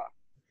Arkansas.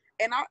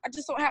 And I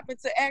just so happened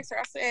to ask her,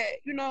 I said,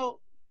 you know,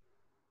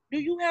 do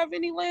you have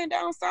any land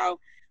down south?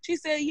 She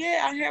said,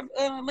 yeah, I have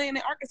land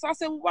in Arkansas. I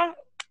said, well,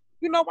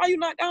 why you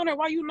not down there?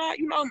 Why you not,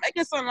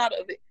 making something out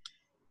of it?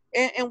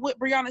 And what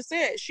Brianna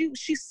said,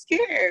 she's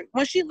scared.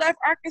 When she left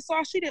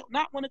Arkansas, she did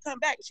not want to come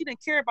back. She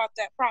didn't care about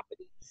that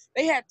property.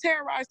 They had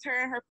terrorized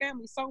her and her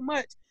family so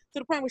much to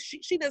the point where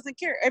she doesn't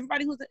care.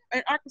 Everybody who's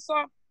in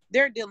Arkansas,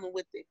 they're dealing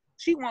with it.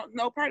 She wants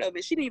no part of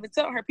it. She didn't even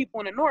tell her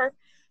people in the north,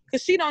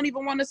 because she don't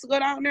even want us to go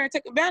down there and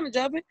take advantage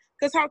of it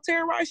because how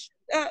terrorized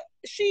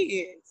she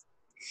is.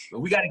 But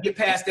we got to get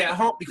past that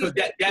hump, because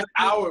that's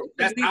our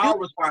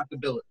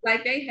responsibility.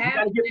 Like they have,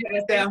 got to get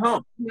past that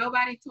hump.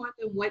 Nobody taught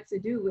them what to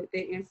do with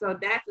it, and so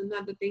that's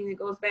another thing that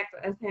goes back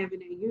to us having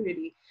that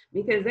unity,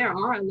 because there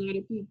are a lot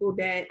of people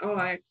that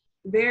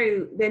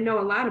know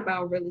a lot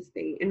about real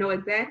estate and know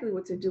exactly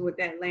what to do with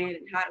that land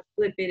and how to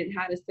flip it and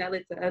how to sell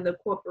it to other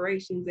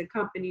corporations and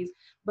companies.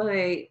 But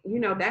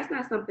that's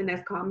not something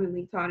that's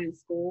commonly taught in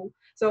school.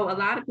 So a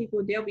lot of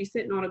people, they'll be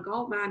sitting on a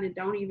gold mine and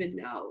don't even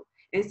know.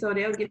 And so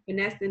they'll get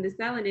finessed into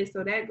selling it.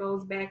 So that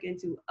goes back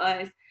into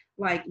us,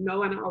 like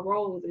knowing our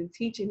roles and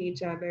teaching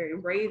each other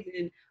and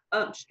raising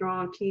up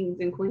strong kings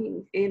and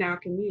queens in our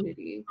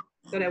community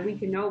so that we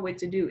can know what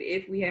to do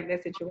if we have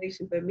that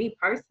situation. But me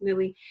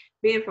personally,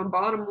 being from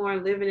Baltimore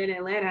and living in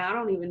Atlanta, I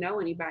don't even know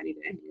anybody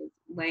that has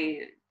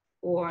land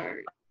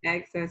or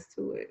access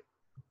to it.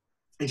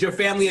 Is your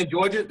family in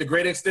Georgia, the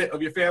great extent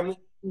of your family?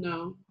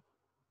 No.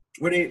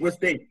 What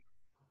state?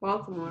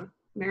 Baltimore,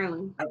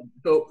 Maryland.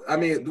 So, I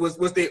mean,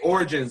 what's the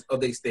origins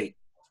of their state?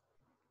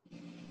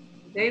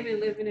 They've been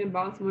living in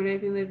Baltimore.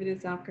 They've been living in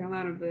South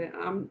Carolina, but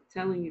I'm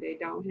telling you, they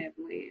don't have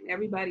land.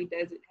 Everybody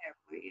doesn't have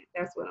land.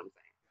 That's what I'm saying.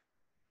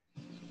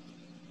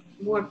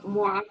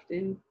 More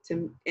often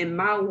in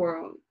my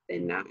world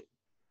than not.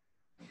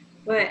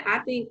 But I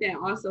think that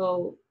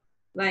also,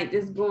 like,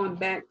 just going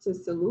back to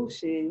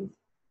solutions.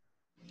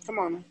 Come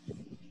on.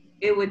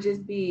 It would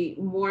just be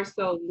more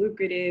so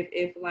lucrative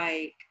if,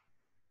 like,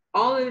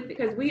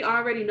 because we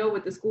already know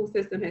what the school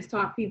system has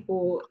taught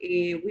people,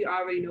 and we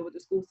already know what the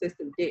school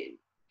system did.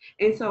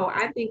 And so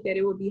I think that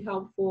it would be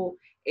helpful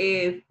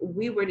if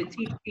we were to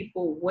teach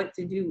people what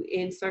to do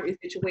in certain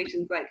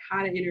situations, like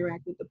how to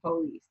interact with the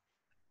police,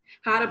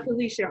 how to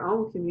police your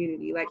own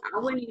community. Like, I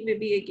wouldn't even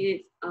be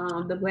against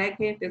the Black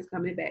Panthers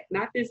coming back,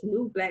 not this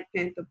new Black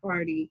Panther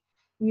Party,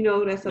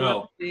 that's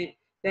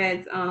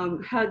that's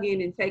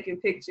hugging and taking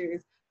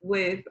pictures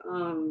with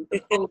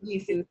the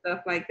police and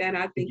stuff like that.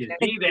 I think Did you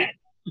see that?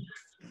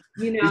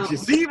 Did you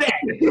see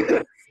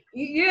that?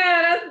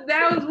 Yeah,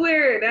 that was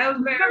weird. That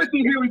was very. Never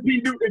seen Huey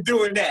P. Newton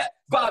doing that.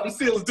 Bobby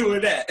Seals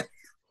doing that.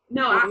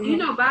 No, you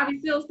know, Bobby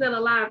Seals still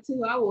alive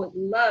too. I would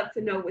love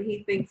to know what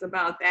he thinks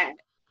about that.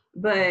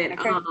 But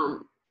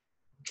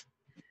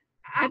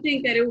I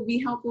think that it would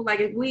be helpful,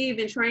 like if we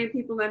even train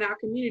people in our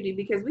community,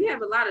 because we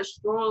have a lot of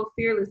strong,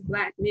 fearless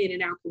Black men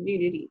in our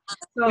community.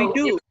 So we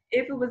do.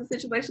 If it was a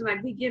situation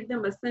like we give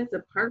them a sense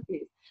of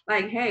purpose,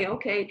 like, hey,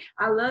 okay,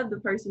 I love the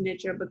person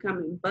that you're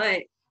becoming,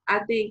 but I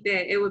think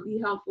that it would be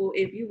helpful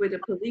if you were to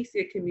police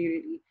your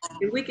community.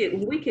 If we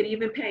could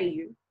even pay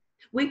you.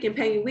 We can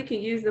pay you. We can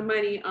use the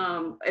money.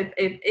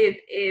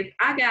 If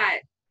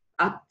I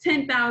got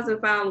 10,000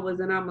 followers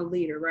and I'm a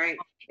leader, right?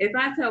 If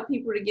I tell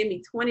people to give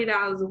me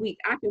 $20 a week,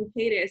 I can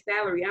pay their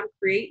salary. I'm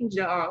creating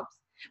jobs,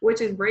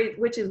 which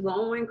is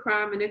lowering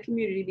crime in the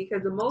community,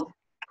 because the most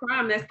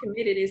crime that's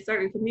committed in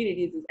certain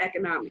communities is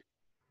economic,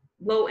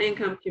 low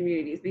income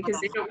communities, because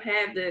they don't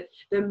have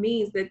the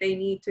means that they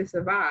need to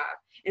survive.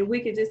 And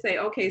we could just say,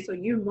 okay, so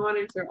you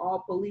monitor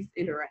all police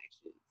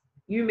interactions.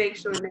 You make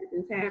sure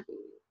nothing's happening.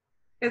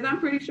 Because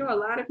I'm pretty sure a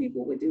lot of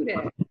people would do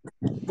that.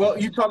 Well,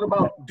 you talk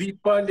about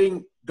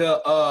defunding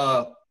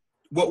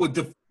what would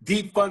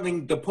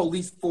defunding the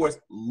police force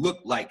look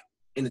like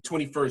in the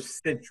 21st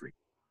century.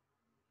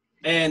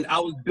 And I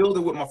was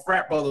building with my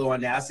frat brother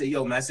on that. I said,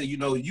 yo, man, I said, you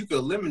know, you could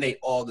eliminate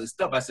all this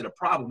stuff. I said, the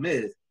problem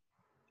is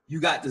you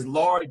got this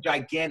large,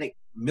 gigantic,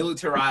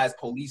 militarized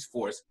police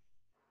force.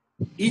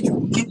 Each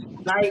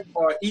night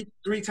or each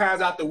 3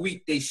 times out the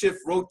week, they shift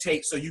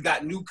rotate. So you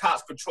got new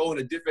cops patrolling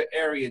a different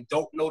area and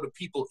don't know the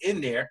people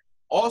in there.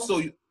 Also,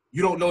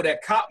 you don't know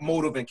that cop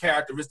motive and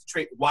characteristic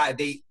trait, why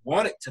they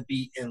wanted to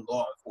be in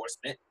law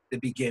enforcement to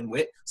begin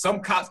with.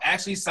 Some cops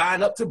actually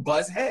sign up to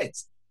buzz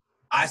heads.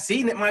 I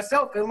seen it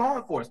myself in law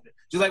enforcement.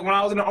 Just like when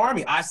I was in the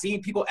Army, I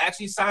seen people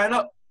actually sign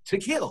up to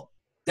kill.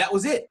 That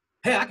was it.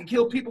 Hey, I can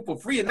kill people for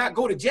free and not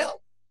go to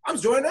jail. I'm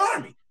joining the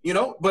Army, you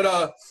know?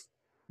 But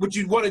what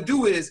you want to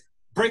do is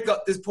break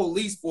up this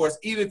police force,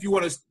 even if you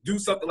want to do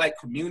something like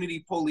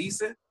community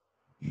policing.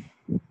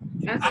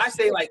 I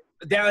say, like,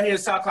 down here in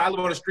South Carolina, I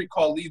live on a street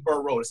called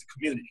Leesburg Road. It's a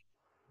community.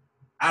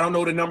 I don't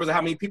know the numbers of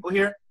how many people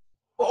here,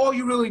 but all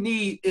you really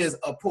need is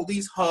a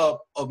police hub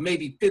of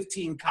maybe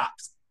 15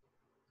 cops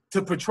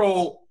to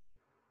patrol,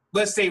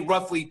 let's say,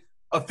 roughly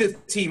a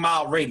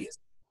 15-mile radius,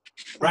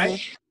 right?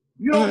 Mm-hmm.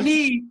 You don't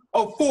need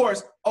a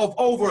force of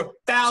over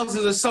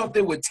thousands or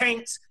something with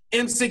tanks,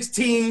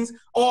 M16s,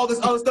 all this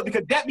other stuff,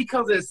 because that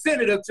becomes an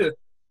incentive to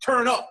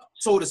turn up,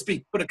 so to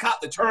speak, for the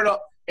cop to turn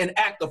up and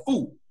act a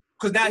fool.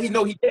 Because now he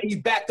know he's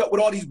backed up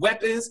with all these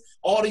weapons,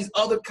 all these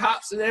other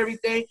cops and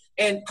everything.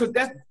 And because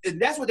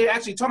that's what they're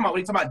actually talking about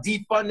when they talk about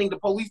defunding the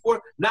police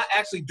force, not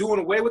actually doing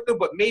away with them,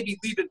 but maybe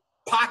leaving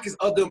pockets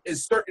of them in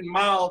certain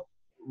mile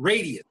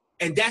radius.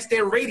 And that's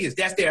their radius.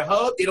 That's their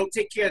hub. They don't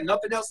take care of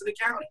nothing else in the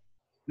county.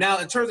 Now,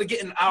 in terms of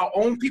getting our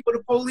own people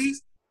to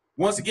police,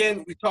 once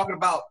again, we're talking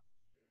about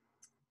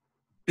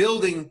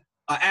building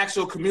an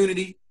actual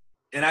community.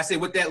 And I say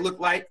what that look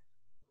like.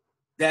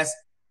 That's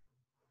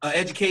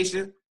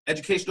educational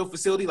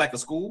facility like a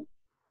school,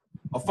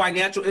 a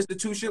financial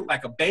institution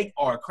like a bank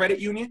or a credit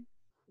union.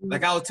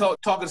 Like I was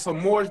talking to some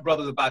Moores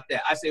brothers about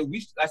that. I said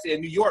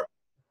in New York,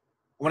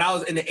 when I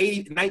was in the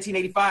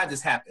 1985,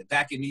 this happened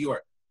back in New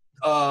York.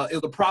 It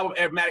was a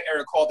problematic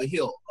area called the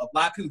Hill. A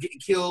lot of people getting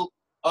killed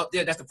up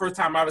there. That's the first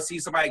time I ever seen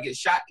somebody get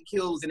shot and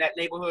killed in that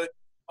neighborhood.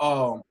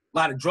 A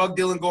lot of drug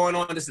dealing going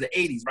on. This is the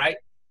 80s, right?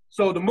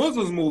 So the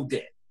Muslims moved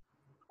in.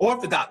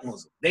 Orthodox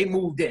Muslims, they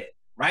moved in,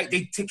 right?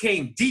 They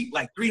came deep,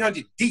 like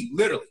 300 deep,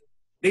 literally.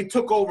 They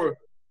took over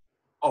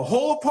a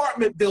whole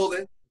apartment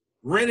building,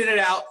 rented it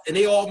out, and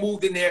they all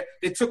moved in there.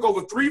 They took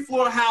over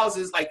 3-floor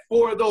houses, like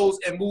 4 of those,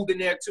 and moved in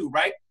there too,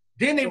 right?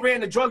 Then they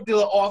ran the drug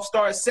dealer off,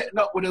 started setting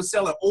up where they were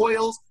selling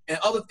oils and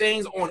other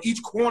things on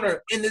each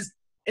corner in this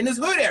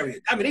hood area.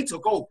 I mean, they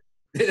took over.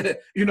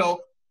 You know,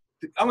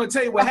 I'm going to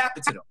tell you what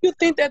happened to them. You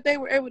think that they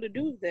were able to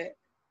do that?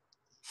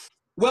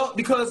 Well,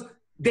 because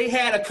they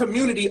had a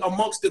community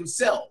amongst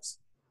themselves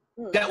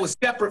that was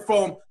separate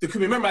from the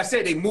community. Remember, I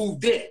said they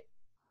moved in.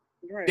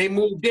 Right. They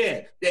moved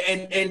in,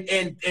 and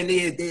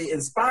they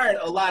inspired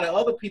a lot of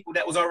other people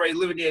that was already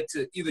living there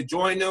to either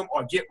join them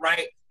or get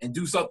right and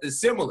do something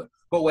similar.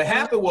 But what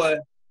happened was,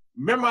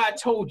 remember I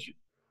told you,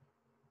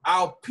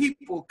 our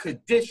people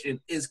condition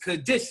is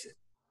condition.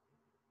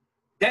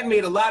 That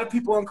made a lot of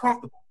people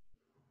uncomfortable.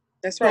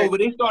 That's right. So what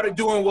they started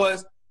doing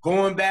was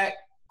going back,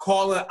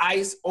 calling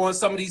ICE on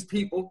some of these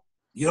people.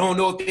 You don't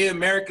know if they're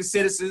American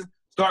citizens.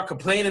 Start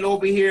complaining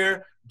over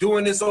here,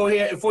 doing this over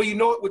here. And before you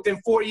know it,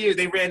 within 4 years,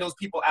 they ran those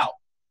people out.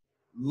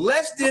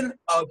 Less than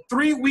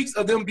 3 weeks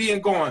of them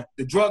being gone,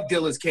 the drug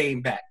dealers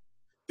came back.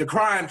 The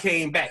crime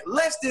came back.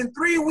 Less than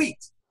 3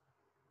 weeks.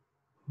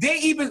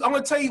 I'm going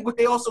to tell you what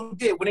they also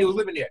did when they were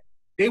living there.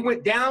 They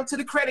went down to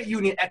the credit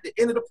union at the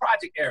end of the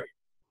project area.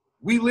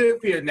 We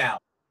live here now.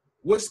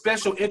 What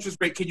special interest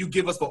rate can you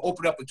give us for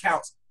open up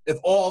accounts if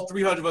all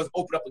 300 of us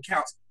open up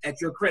accounts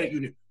at your credit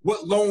union?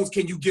 What loans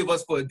can you give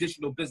us for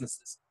additional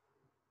businesses?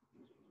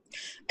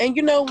 And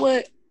you know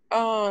what?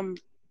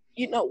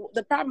 you know,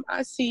 the problem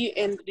I see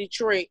in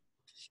Detroit,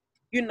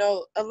 you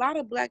know, a lot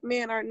of black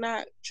men are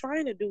not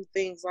trying to do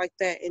things like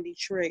that in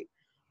Detroit.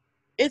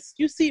 It's,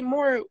 you see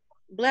more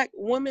black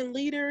women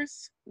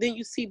leaders than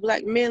you see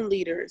black men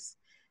leaders.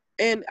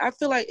 And I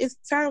feel like it's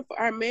time for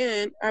our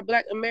men, our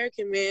black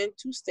American men,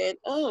 to stand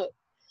up.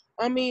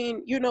 I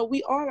mean, you know,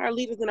 we all are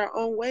leaders in our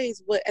own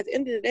ways, but at the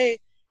end of the day,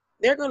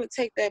 they're going to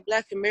take that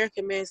black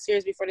American man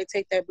serious before they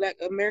take that black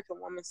American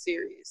woman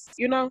serious.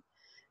 You know,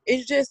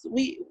 it's just,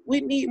 we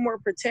need more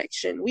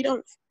protection.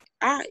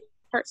 I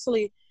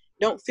personally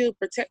don't feel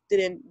protected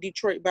in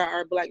Detroit by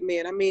our black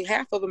men. I mean,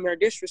 half of them are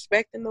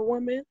disrespecting the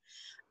woman.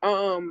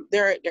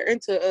 They're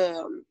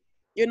into,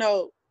 you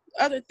know,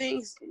 other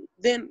things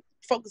than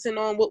focusing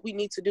on what we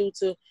need to do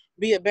to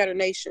be a better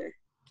nation.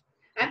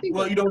 I think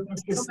Well, you know,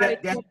 that's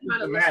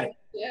dramatic.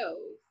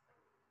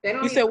 They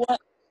don't. You said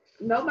what?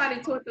 Nobody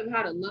taught them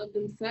how to love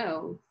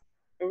themselves.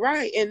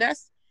 Right, and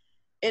that's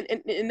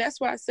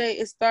why I say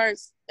it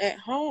starts at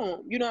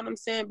home. You know what I'm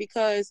saying?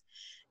 Because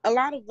a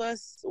lot of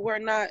us were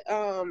not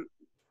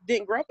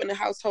didn't grow up in a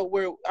household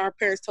where our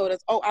parents told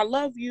us, "Oh, I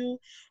love you,"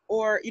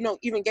 or, you know,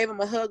 even gave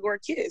them a hug or a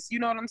kiss. You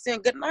know what I'm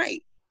saying? Good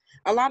night.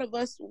 A lot of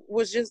us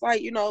was just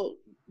like, you know,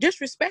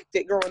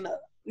 disrespected growing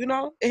up. You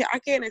know, I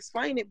can't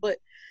explain it, but,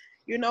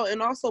 you know,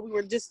 and also we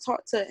were just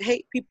taught to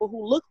hate people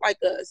who look like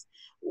us,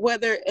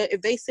 whether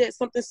if they said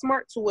something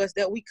smart to us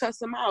that we cuss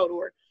them out,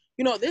 or,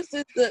 you know, this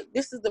is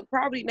the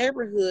poverty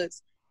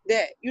neighborhoods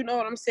that, you know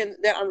what I'm saying,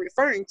 that I'm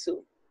referring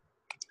to.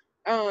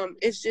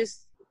 It's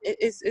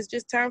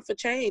just time for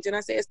change. And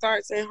I say it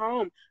starts at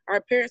home.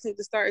 Our parents need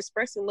to start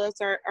expressing love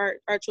to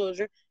our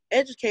children,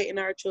 educating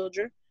our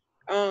children.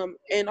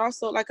 And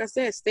also, like I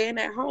said, staying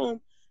at home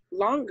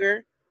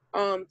longer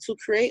to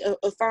create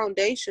a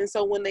foundation.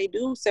 So when they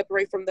do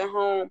separate from the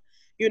home,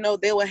 you know,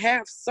 they will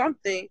have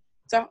something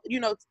to,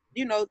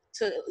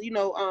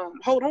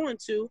 hold on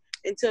to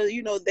until,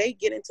 you know, they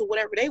get into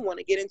whatever they want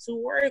to get into,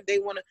 or if they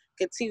want to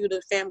continue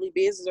the family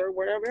business or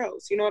whatever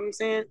else. You know what I'm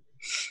saying?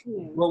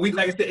 Well, like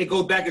I said, it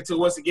goes back into,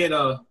 once again,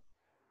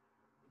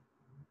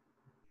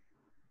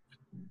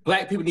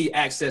 black people need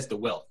access to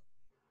wealth.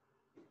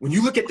 When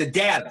you look at the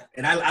data,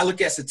 and I look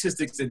at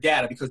statistics and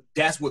data because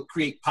that's what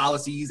create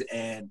policies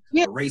and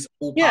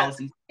erase-full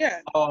policies.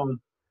 Yeah.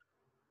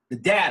 The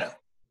data,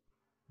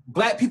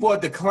 black people are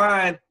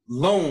declined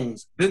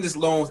loans, business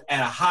loans,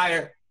 at a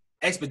higher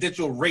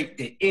exponential rate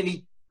than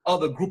any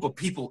other group of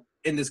people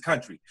in this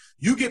country.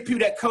 You get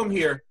people that come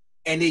here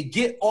and they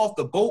get off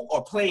the boat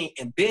or plane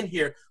and been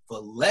here for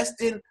less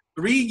than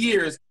 3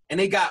 years, and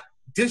they got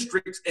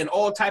districts and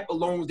all type of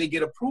loans they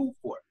get approved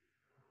for.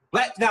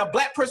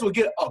 Black person will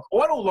get an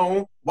auto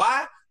loan.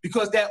 Why?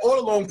 Because that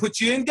auto loan puts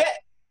you in debt.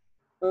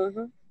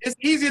 Mm-hmm. It's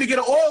easier to get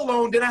an auto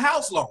loan than a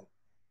house loan.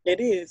 It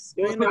is.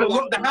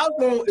 The house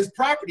loan is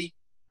property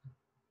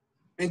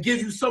and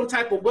gives you some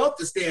type of wealth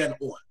to stand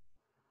on.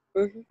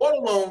 Mm-hmm.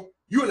 Auto loan,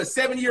 you're in a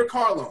 7-year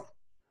car loan.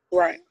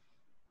 Right.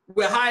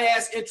 With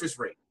high-ass interest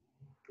rate.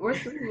 Or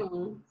student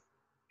loans.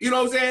 You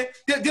know what I'm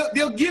saying?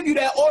 They'll give you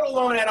that auto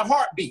loan at a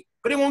heartbeat,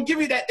 but they won't give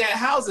you that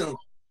housing loan.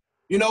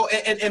 You know,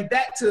 and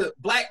back to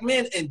black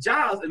men and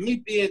jobs, and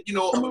me being, you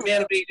know, a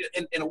man of age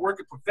in a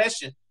working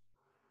profession,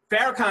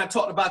 Farrakhan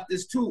talked about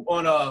this too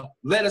on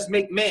Let Us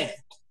Make Man.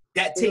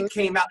 That tape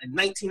came out in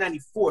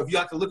 1994. If you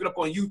have to look it up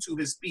on YouTube,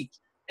 his speech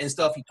and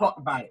stuff, he talked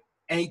about it.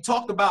 And he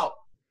talked about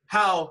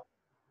how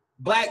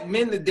black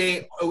men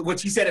today,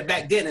 which he said it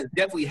back then, is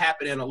definitely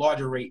happening at a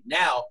larger rate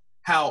now,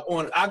 how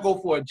I go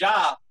for a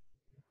job,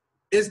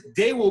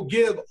 they will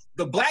give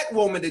the black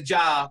woman the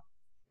job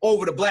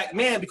over the black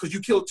man because you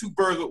killed 2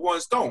 birds with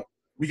 1 stone.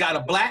 We got a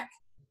black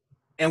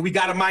and we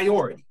got a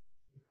minority.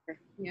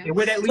 Yeah. And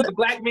where that leave the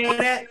black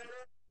man at?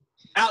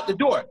 Out the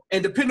door.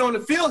 And depending on the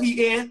field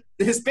he in,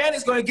 the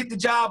Hispanic's going to get the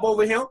job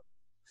over him.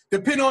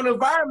 Depending on the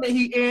environment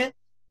he in,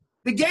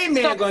 the gay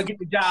man going to get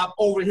the job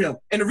over him.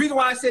 And the reason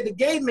why I said the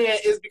gay man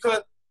is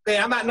because,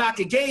 man, I'm not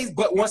knocking gays,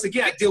 but once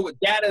again, I deal with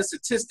data and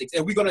statistics,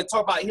 and we're going to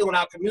talk about healing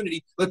our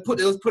community. Let's put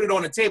it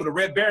on the table. The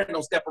Red Baron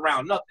don't step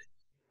around nothing.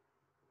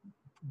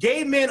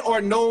 Gay men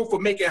are known for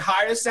making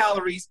higher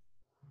salaries,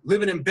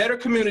 living in better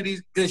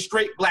communities than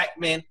straight black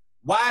men.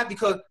 Why?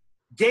 Because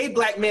gay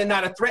black men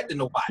not a threat to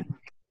nobody.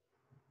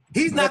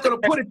 He's not going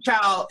to put a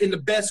child in the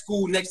best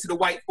school next to the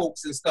white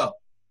folks and stuff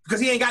because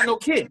he ain't got no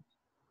kids.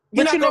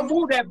 He's not going to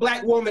move that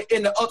black woman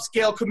in the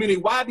upscale community.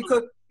 Why?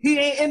 Because he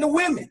ain't into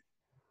women.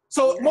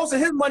 So most of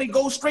his money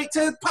goes straight to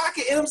his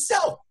pocket and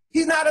himself.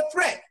 He's not a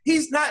threat.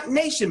 He's not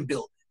nation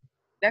building.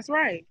 That's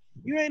right.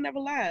 You ain't never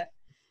lied.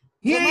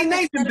 He ain't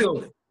nation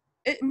building.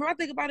 My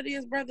thing about it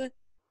is, brother,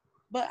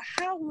 but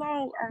how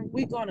long are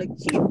we going to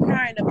keep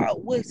crying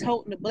about what's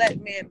holding the black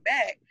man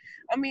back?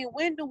 I mean,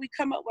 when do we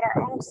come up with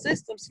our own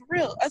systems? For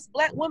real, us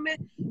black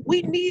women,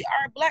 we need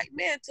our black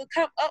men to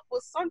come up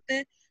with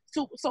something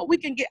so we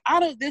can get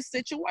out of this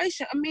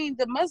situation. I mean,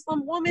 the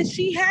Muslim woman,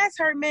 she has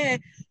her man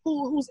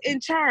who's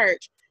in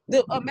charge.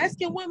 The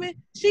Mexican woman,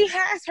 she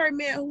has her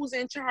man who's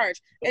in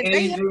charge. And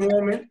Asian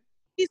woman.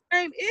 These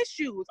same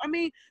issues. I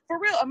mean, for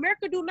real,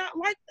 America do not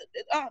like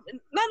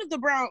none of the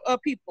brown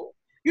people.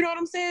 You know what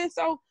I'm saying?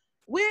 So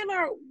when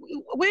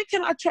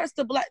can I trust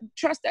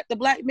that the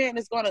black man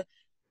is gonna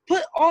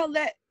put all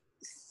that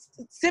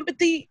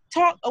sympathy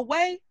talk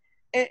away,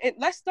 and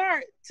let's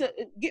start to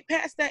get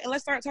past that, and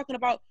let's start talking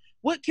about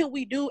what can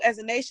we do as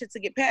a nation to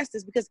get past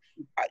this, because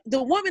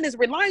the woman is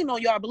relying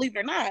on y'all, believe it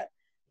or not.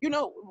 You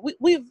know,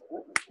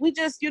 we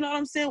just, you know what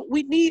I'm saying?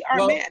 We need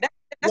our man.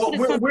 That's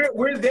well,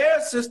 we're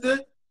there, sister.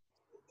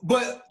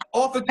 But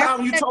oftentimes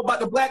when you talk about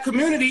the black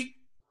community,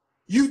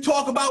 you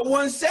talk about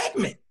one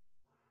segment.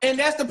 And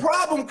that's the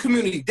problem,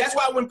 community. That's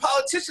why when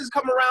politicians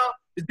come around,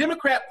 the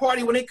Democrat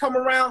Party, when they come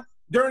around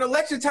during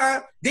election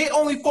time, they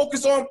only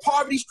focus on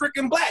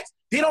poverty-stricken blacks.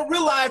 They don't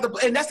realize,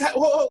 and that's how,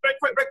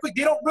 right quick,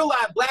 they don't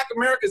realize black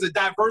America is a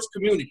diverse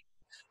community.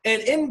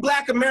 And in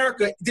black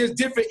America, there's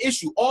different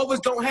issues. All of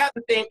us don't have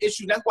the same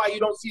issue. That's why you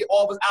don't see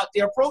all of us out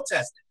there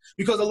protesting.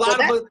 Because a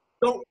lot of us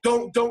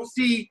don't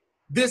see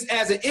this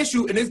as an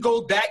issue. And this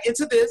goes back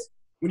into this.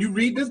 When you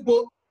read this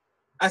book,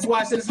 that's why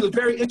I said this is a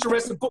very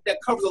interesting book that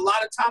covers a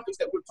lot of topics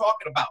that we're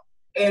talking about.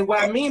 And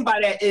what I mean by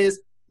that is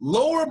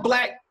lower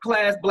black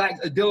class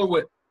blacks are dealing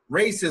with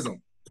racism,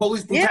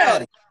 police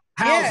brutality,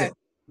 housing.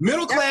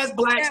 Middle class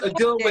blacks are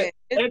dealing with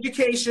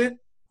education,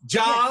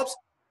 jobs,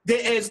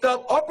 and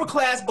stuff. Upper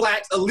class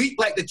blacks, elite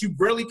black that you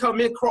rarely come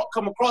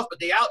across, but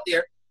they out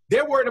there.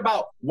 They're worried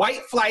about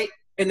white flight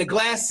and the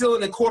glass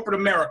ceiling in corporate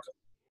America.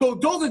 So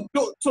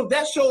so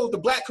that shows the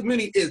black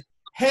community is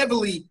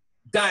heavily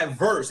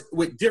diverse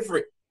with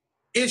different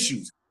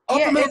issues.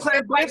 Upper middle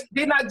class blacks,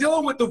 they're not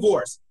dealing with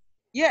divorce.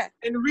 Yeah.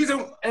 And the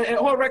reason, and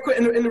hold on right quick,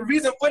 and the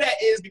reason for that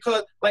is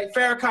because, like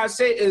Farrakhan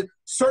said, is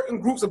certain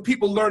groups of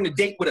people learn to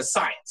date with a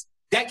science.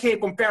 That came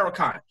from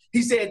Farrakhan.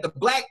 He said the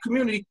black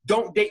community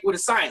don't date with a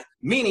science,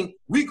 meaning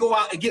we go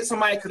out and get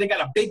somebody because they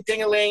got a big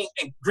ding-a-ling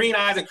and green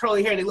eyes and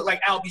curly hair and they look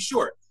like Al B.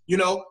 Short, you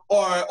know,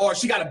 or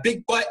she got a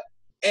big butt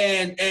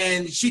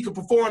and she could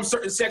perform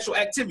certain sexual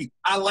activity.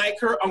 I like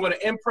her, I'm going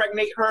to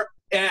impregnate her,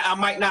 and I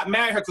might not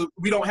marry her because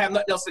we don't have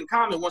nothing else in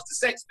common once the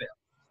sex fails.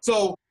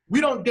 So we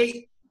don't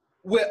date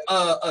with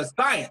a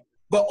science.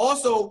 But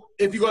also,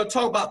 if you're going to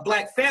talk about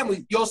black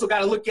families, you also got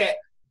to look at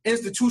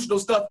institutional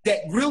stuff that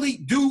really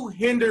do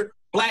hinder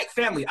black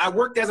family. I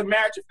worked as a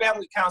marriage and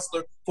family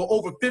counselor for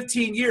over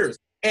 15 years.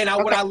 And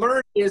what I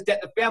learned is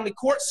that the family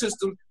court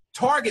system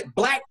target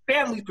black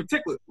families,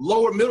 particularly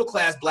lower middle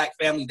class black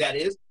families, that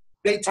is.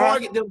 They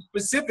target them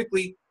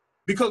specifically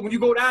because when you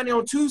go down there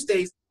on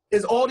Tuesdays,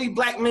 is all these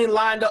black men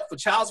lined up for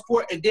child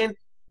support, and then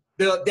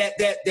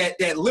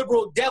that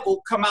liberal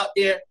devil come out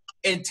there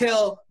and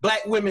tell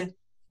black women,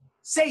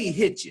 say he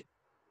hit you.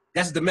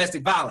 That's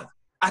domestic violence.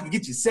 I can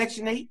get you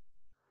Section 8,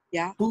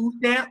 food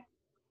stamp.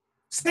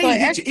 Say he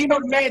hit you. Even though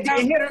the man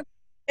didn't hit her.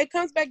 It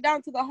comes back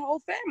down to the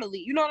whole family.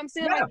 You know what I'm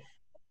saying? Yeah.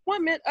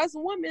 Like us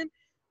women,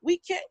 we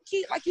can't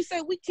keep, like you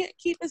said, we can't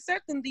keep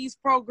accepting these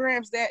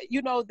programs that,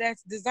 you know,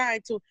 that's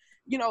designed to,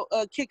 you know,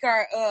 kick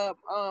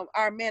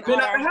our men out of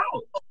our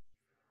house.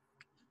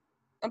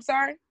 I'm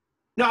sorry?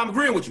 No, I'm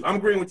agreeing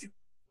with you.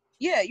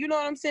 Yeah, you know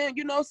what I'm saying?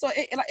 You know, so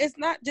it's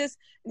not just,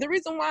 the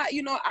reason why,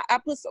 you know, I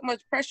put so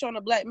much pressure on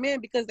the black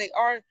men because they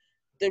are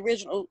the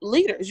original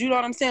leaders, you know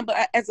what I'm saying?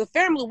 But as a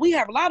family, we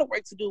have a lot of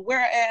work to do.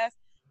 Whereas,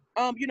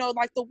 you know,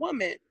 like the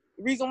woman,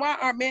 the reason why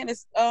our man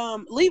is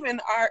leaving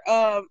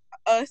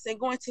us and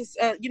going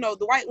to, you know,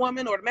 the white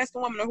woman or the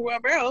Mexican woman or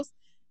whoever else,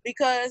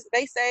 because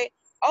they say,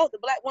 oh, the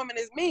black woman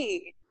is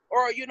mean,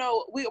 or, you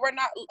know, we're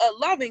not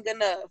loving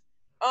enough.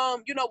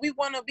 You know, we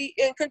want to be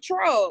in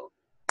control.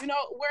 You know,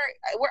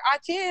 where I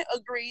can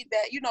agree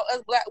that, you know,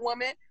 us black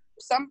women,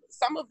 some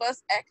of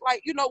us act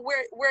like, you know,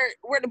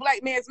 we're the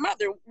black man's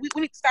mother. We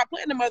need to stop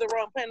playing the mother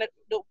role and playing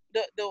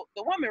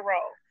the woman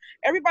role.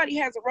 Everybody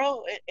has a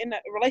role in a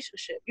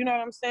relationship. You know what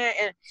I'm saying?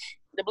 And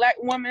the black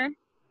woman,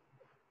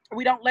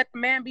 we don't let the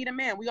man be the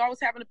man. We always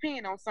have an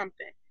opinion on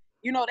something.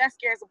 You know, that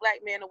scares a black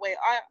man away.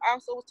 I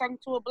also was talking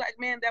to a black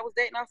man that was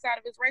dating outside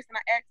of his race, and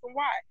I asked him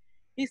why.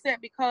 He said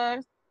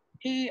because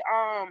he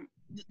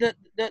the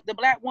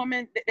black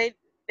woman,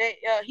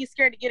 he's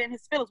scared to get in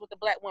his feelings with the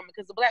black woman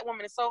because the black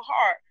woman is so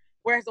hard.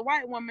 Whereas the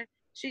white woman,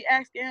 she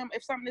asked him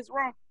if something is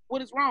wrong.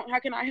 What is wrong? How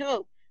can I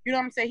help? You know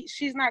what I'm saying?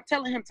 She's not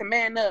telling him to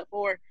man up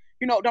or,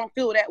 you know, don't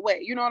feel that way.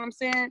 You know what I'm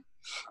saying?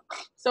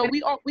 So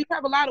we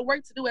have a lot of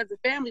work to do as a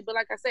family. But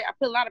like I say, I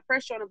put a lot of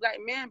pressure on the black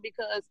man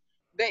because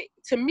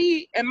to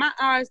me, in my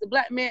eyes, the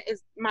black man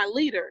is my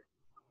leader.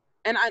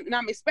 And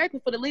I'm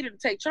expecting for the leader to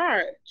take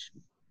charge.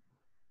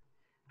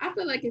 I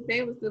feel like if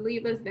they was to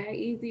leave us that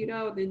easy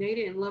though, then they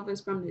didn't love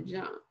us from the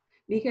jump.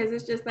 Because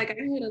it's just like I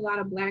heard a lot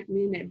of black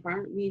men that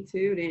burnt me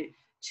too, that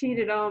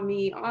cheated on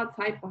me, all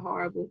type of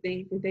horrible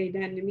things that they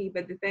done to me.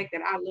 But the fact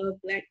that I love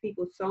black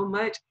people so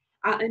much,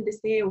 I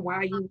understand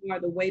why you are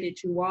the way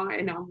that you are,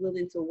 and I'm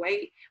willing to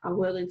wait. I'm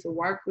willing to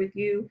work with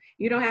you.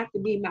 You don't have to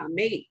be my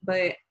mate,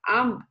 but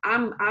I'm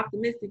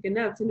optimistic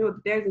enough to know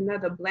that there's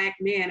another black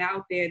man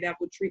out there that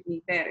will treat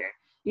me better.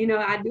 You know,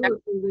 I do agree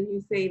when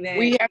you say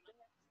that.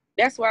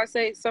 That's why I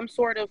say some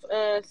sort of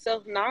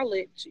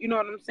self-knowledge. You know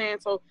what I'm saying?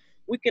 So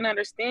we can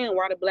understand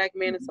why the black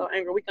man is so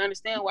angry. We can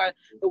understand why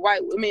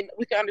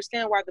we can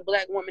understand why the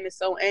black woman is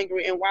so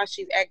angry and why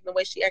she's acting the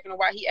way she acting and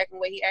why he acting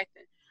the way he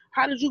acting.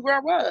 How did you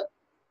grow up?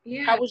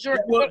 Yeah. How was your?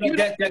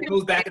 That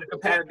goes back to the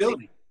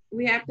compatibility.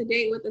 We have to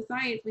date with the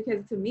science,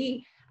 because to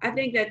me, I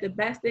think that the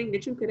best thing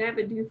that you could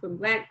ever do for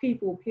black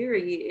people,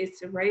 period, is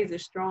to raise a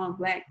strong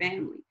black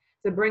family,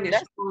 to bring a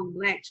strong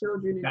black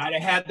children. Gotta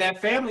have that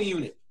family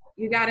unit.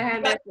 You gotta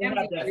have that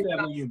family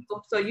unit.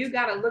 So you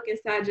gotta look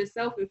inside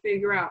yourself and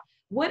figure out,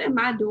 what am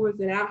I doing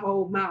that I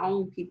hold my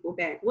own people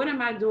back? What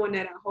am I doing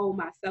that I hold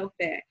myself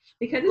back?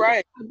 Because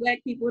it's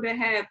black people that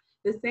have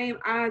the same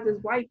eyes as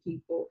white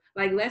people.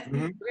 Like, let's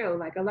be real.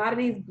 Like, a lot of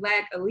these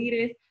black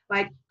elitists,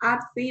 like,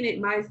 I've seen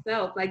it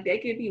myself. Like, they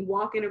could be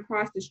walking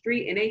across the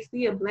street and they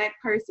see a black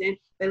person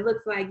that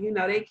looks like, you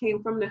know, they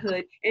came from the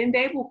hood, and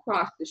they will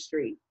cross the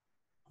street.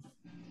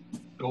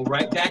 Go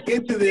right back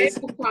into this.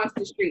 They will cross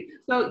the street.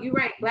 So you're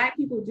right. Black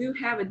people do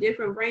have a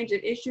different range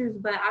of issues,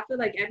 but I feel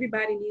like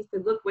everybody needs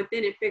to look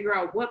within and figure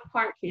out, what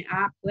part can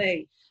I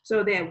play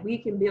so that we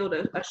can build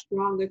a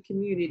stronger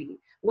community?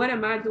 What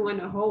am I doing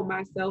to hold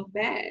myself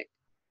back?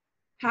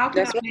 How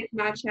can I make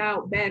my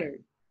child better?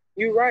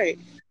 You're right.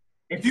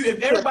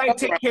 If everybody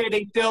take care of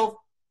themselves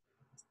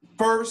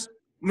first,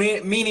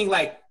 meaning,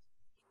 like,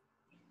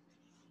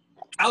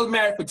 I was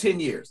married for 10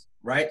 years,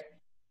 right?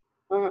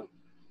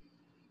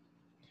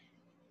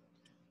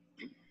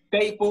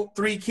 Faithful,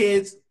 3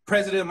 kids,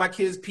 president of my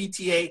kids'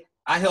 PTA.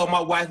 I held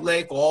my wife's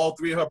leg for all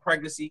 3 of her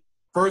pregnancy.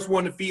 First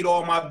one to feed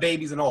all my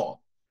babies and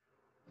all.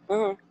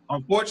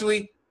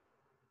 Unfortunately,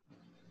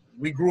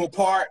 we grew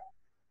apart,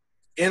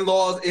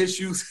 in-laws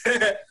issues,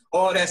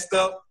 all that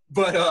stuff.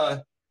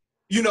 But,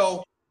 you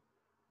know,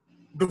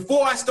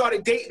 before I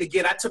started dating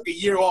again, I took a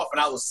year off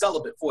and I was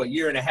celibate for a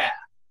year and a half.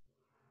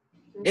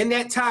 In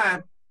that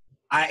time,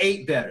 I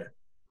ate better,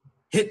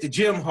 hit the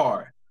gym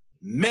hard,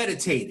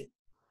 meditated,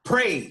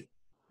 prayed,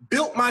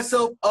 built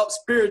myself up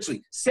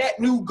spiritually, set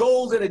new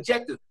goals and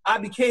objectives. I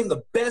became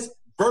the best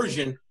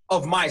version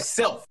of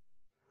myself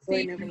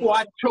before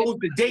I chose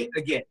to date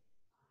again.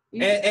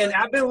 And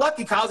I've been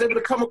lucky because I was able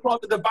to come across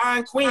the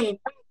divine queen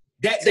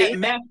that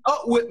matched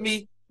up with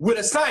me with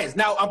a science.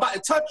 Now, I'm about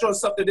to touch on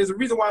something. There's a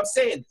reason why I'm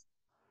saying this.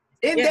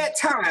 In that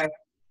time,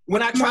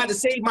 when I tried to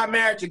save my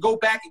marriage and go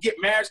back and get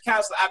marriage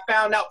counseling, I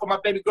found out from my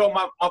baby girl,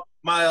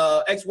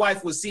 my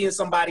ex-wife was seeing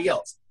somebody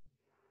else.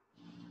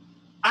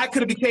 I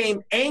could have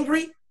became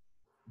angry,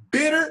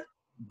 bitter,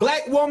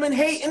 black woman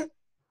hating,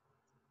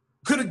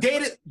 could have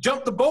dated,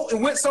 jumped the boat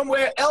and went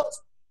somewhere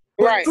else.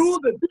 But through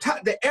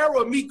the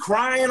era of me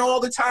crying all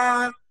the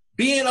time,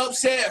 being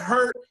upset,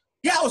 hurt,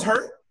 I was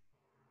hurt.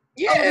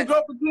 I was a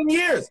girl for 10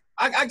 years.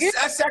 I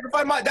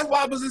sacrificed that's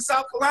why I was in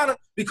South Carolina,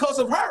 because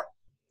of her.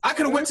 I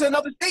could have went to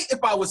another state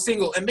if I was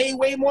single and made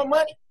way more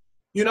money,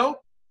 you know?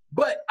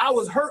 But I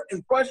was hurt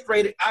and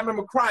frustrated. I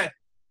remember crying.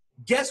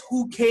 Guess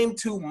who came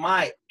to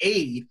my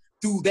aid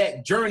through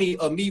that journey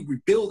of me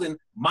rebuilding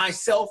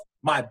myself,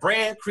 my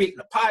brand, creating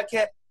a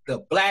podcast? The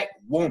black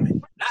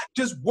woman. Not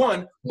just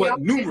one,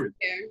 but numerous.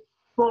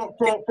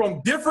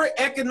 From different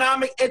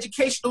economic,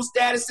 educational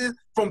statuses,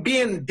 from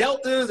being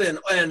deltas and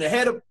the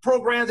head of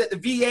programs at the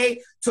VA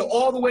to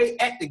all the way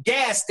at the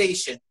gas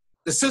station.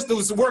 The sister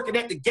was working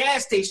at the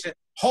gas station,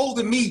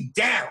 holding me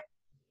down.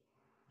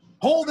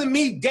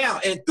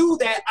 And through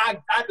that, I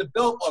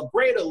developed a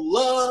greater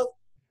love,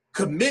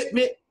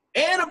 commitment,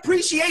 and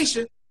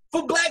appreciation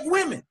for black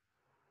women.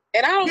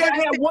 And I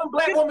had one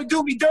black woman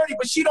do me dirty,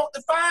 but she don't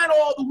define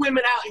all the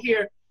women out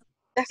here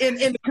in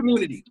the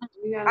community.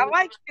 I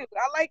like you.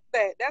 I like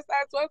that. That's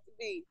how it's supposed to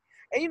be.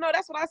 And, you know,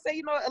 that's what I say.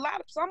 You know,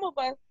 some of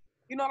us,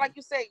 you know, like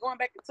you said, going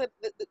back to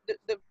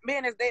the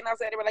men that's dating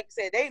outside, like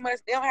you said, they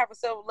don't have a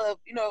self-love,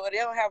 you know, or they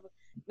don't have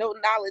no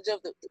knowledge of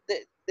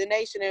the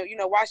nation and, you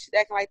know, why she's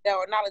acting like that,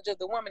 or knowledge of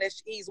the woman that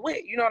he's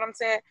with. You know what I'm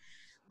saying?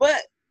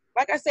 But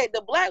like I said,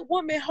 the black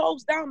woman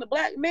holds down the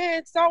black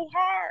man so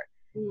hard.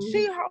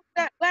 She holds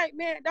that black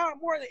man down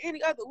more than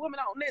any other woman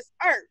on this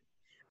earth.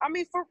 I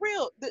mean, for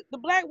real, the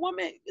black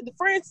woman, the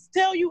friends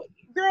tell you,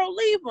 girl,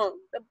 leave him.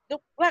 The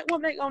black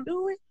woman ain't gonna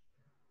do it.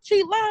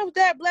 She loves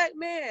that black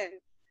man.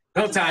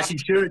 Sometimes she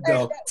should,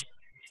 though.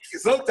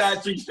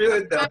 Sometimes she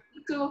should, though.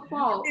 To a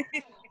fault.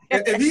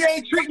 If he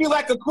ain't treating you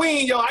like a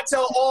queen, yo, I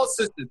tell all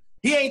sisters,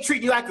 he ain't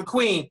treating you like a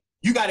queen,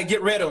 you got to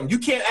get rid of him. You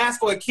can't ask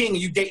for a king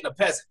and you dating a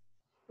peasant.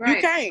 Right.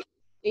 You can't.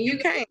 And you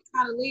can't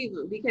try to leave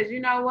him, because you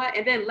know what?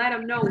 And then let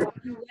him know why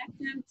you left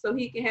him, so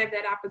he can have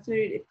that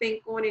opportunity to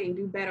think on it and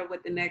do better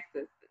with the next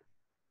sister.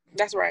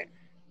 That's right.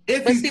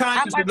 If he's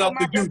conscious enough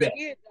to do that.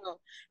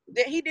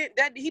 He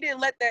didn't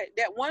let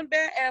that one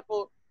bad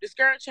apple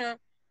discourage him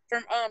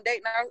from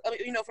dating,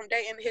 you know, from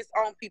dating his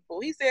own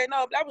people. He said,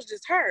 no, that was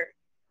just her.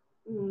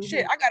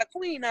 Shit, I got a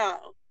queen now.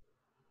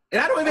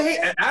 And I don't even hate.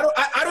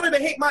 I don't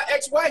even hate my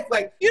ex-wife.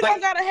 Like you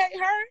don't gotta hate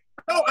her.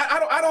 No,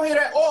 I don't hate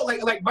her at all.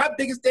 Like my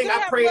biggest thing,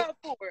 I pray.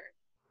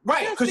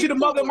 Right, because she's the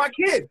mother of my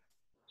kids.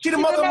 She's the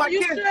mother of my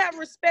kids. You should have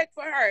respect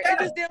for her. It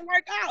just didn't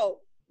work out.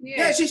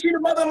 Yeah, she's the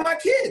mother of my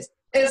kids.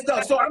 and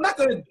stuff. So I'm not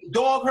gonna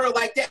dog her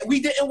like that. We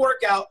didn't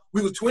work out.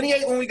 We were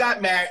 28 when we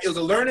got married. It was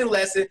a learning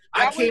lesson.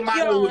 I came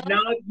out with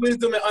knowledge,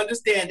 wisdom, and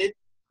understanding.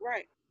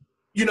 Right.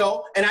 You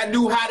know, and I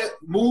knew how to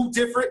move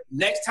different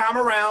next time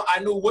around. I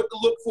knew what to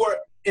look for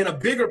in a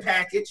bigger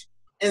package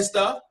and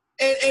stuff.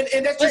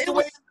 And that's just the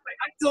way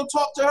I still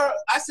talk to her.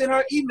 I send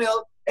her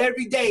email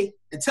every day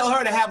and tell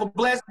her to have a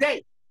blessed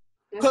day.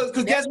 Because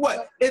guess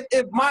what?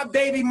 If my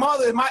baby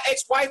mother, if my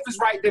ex-wife is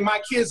right, then my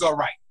kids are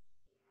right.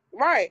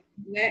 Right.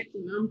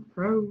 I'm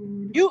proud.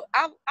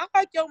 I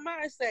like your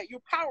mindset. You're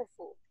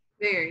powerful.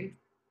 Very.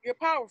 You're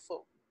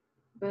powerful.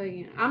 But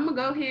yeah, I'm gonna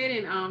go ahead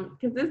and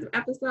because this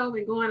episode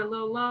been going a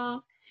little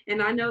long,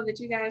 and I know that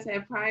you guys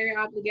have prior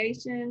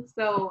obligations,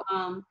 so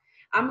I'm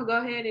gonna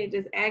go ahead and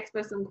just ask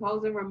for some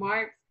closing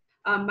remarks.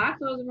 My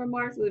closing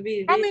remarks would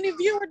be how many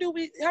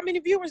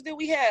viewers do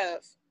we have?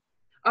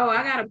 Oh,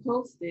 I gotta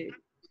post it.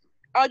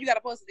 Oh, you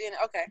gotta post it in.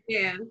 Okay.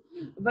 Yeah,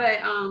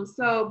 but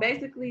so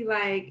basically,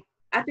 like,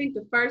 I think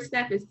the first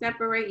step is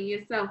separating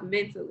yourself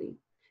mentally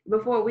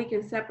before we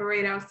can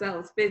separate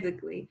ourselves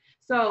physically.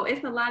 So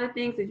it's a lot of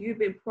things that you've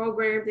been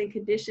programmed and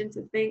conditioned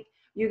to think.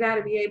 You got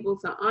to be able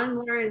to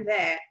unlearn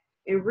that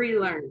and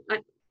relearn.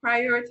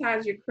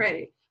 Prioritize your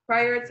credit.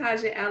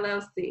 Prioritize your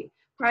LLC.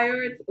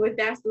 If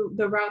that's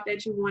the route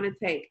that you want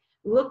to take.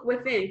 Look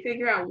within.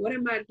 Figure out, what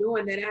am I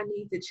doing that I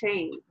need to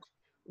change?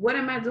 What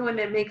am I doing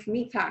that makes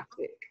me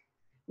toxic?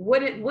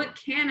 What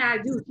can I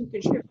do to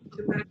contribute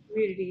to my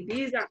community?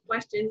 These are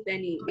questions that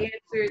need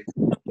answers.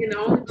 And the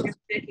only person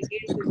that can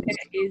answer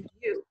that is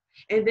you.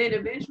 And then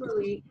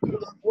eventually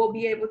we'll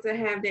be able to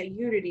have that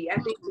unity. I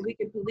think we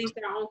can police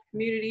our own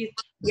communities.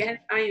 Yes,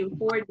 I am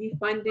for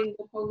defunding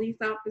the police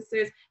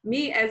officers.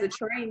 Me as a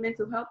trained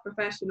mental health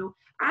professional,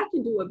 I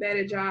can do a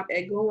better job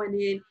at going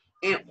in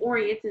and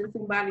orienting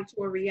somebody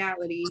to a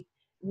reality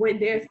when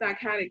they're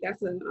psychotic.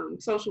 That's a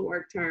social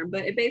work term,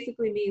 but it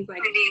basically means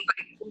like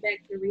come back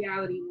to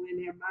reality when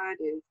their mind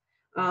is.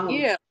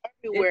 Yeah,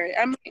 everywhere.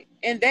 I mean,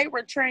 and they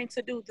were trained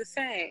to do the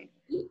same.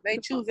 They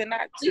choosing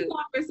not to. Police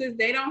officers,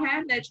 they don't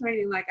have that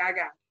training like I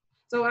got.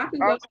 So I can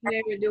go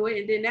there and do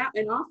it. And then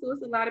and also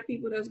it's a lot of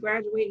people that's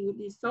graduating with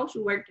these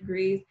social work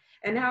degrees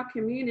and our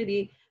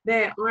community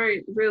that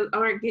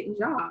aren't getting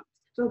jobs.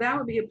 So that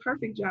would be a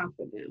perfect job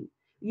for them.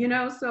 You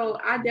know, so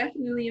I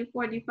definitely am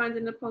for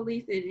defunding the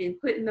police and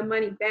putting the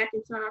money back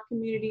into our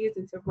communities,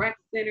 into rec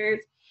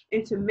centers,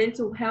 into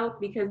mental health,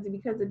 because of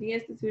the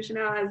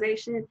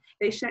institutionalization,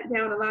 they shut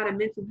down a lot of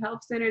mental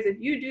health centers.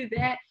 If you do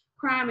that,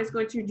 crime is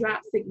going to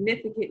drop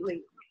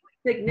significantly.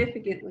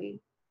 Okay?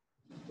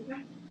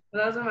 So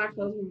those are my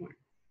closing remarks.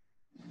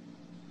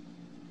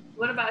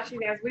 What about you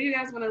guys? What do you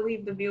guys want to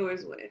leave the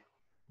viewers with?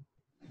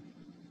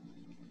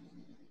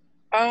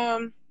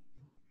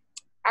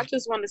 I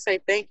just want to say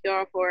thank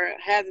y'all for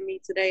having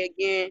me today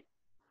again.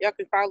 Y'all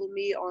can follow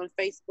me on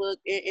Facebook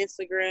and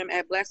Instagram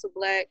at Blacks with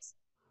Blacks.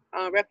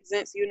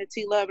 Represents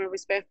unity, love, and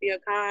respect for your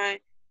kind.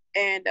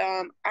 And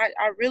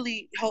I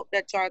really hope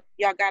that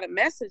y'all got a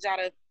message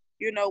out of,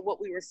 you know,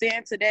 what we were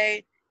saying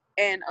today.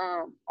 And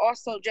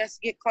also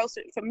just get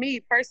closer. For me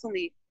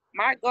personally,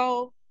 my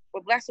goal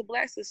with Blacks with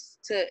Blacks is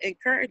to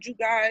encourage you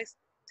guys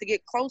to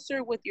get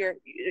closer with your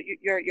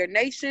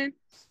nation,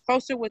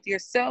 closer with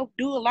yourself.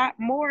 Do a lot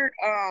more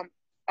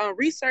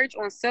research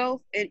on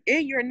self and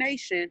in your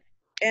nation,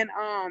 and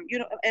you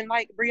know, and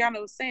like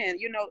Brianna was saying,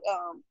 you know,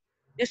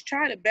 just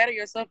try to better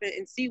yourself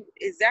and see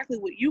exactly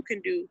what you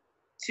can do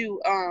to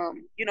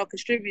you know,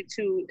 contribute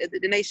to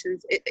the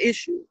nation's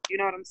issue. You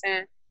know what I'm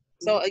saying?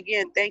 So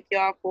again, thank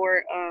y'all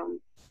for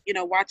you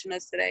know, watching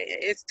us today.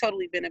 It's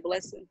totally been a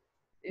blessing.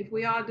 If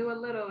we all do a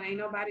little, ain't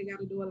nobody got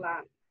to do a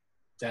lot.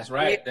 That's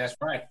right. Yeah. That's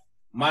right.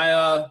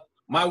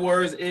 My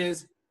words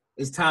is,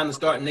 it's time to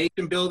start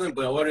nation building,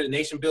 but in order to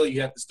nation build, you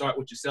have to start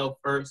with yourself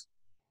first.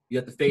 You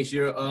have to face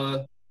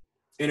your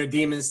inner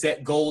demons,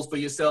 set goals for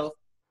yourself,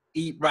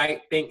 eat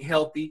right, think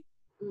healthy,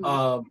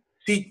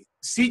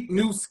 seek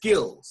new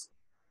skills.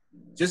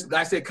 Just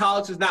like I said,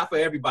 college is not for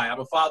everybody. I'm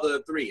a father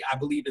of 3. I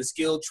believe in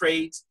skilled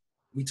trades.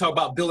 We talk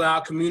about building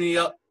our community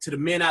up. To the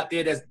men out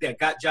there that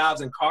got jobs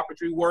in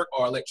carpentry work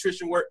or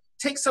electrician work,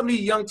 take some of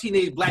these young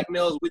teenage black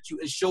males with you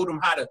and show them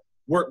how to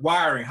work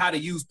wiring, how to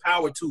use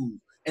power tools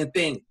and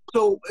things.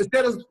 So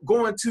instead of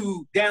going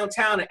to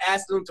downtown and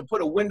asking them to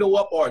put a window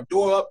up or a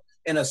door up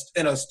in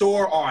a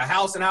store or a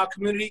house in our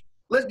community,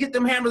 let's get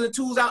them hammers and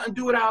tools out and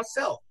do it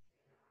ourselves.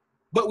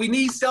 But we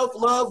need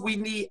self-love. We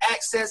need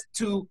access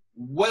to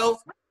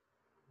wealth.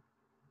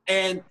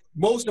 And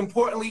most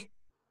importantly,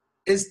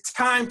 it's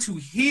time to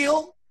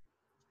heal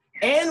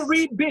and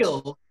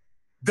rebuild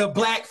the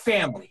Black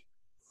family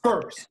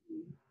first.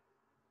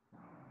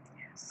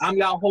 I'm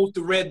y'all host,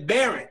 the Red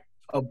Baron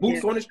of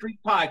Boots on the Street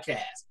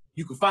podcast.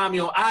 You can find me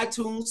on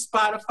iTunes,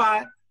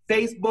 Spotify,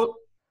 Facebook.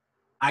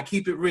 I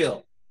keep it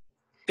real.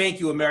 Thank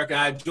you, America.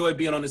 I enjoyed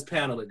being on this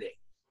panel today.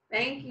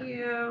 Thank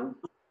you.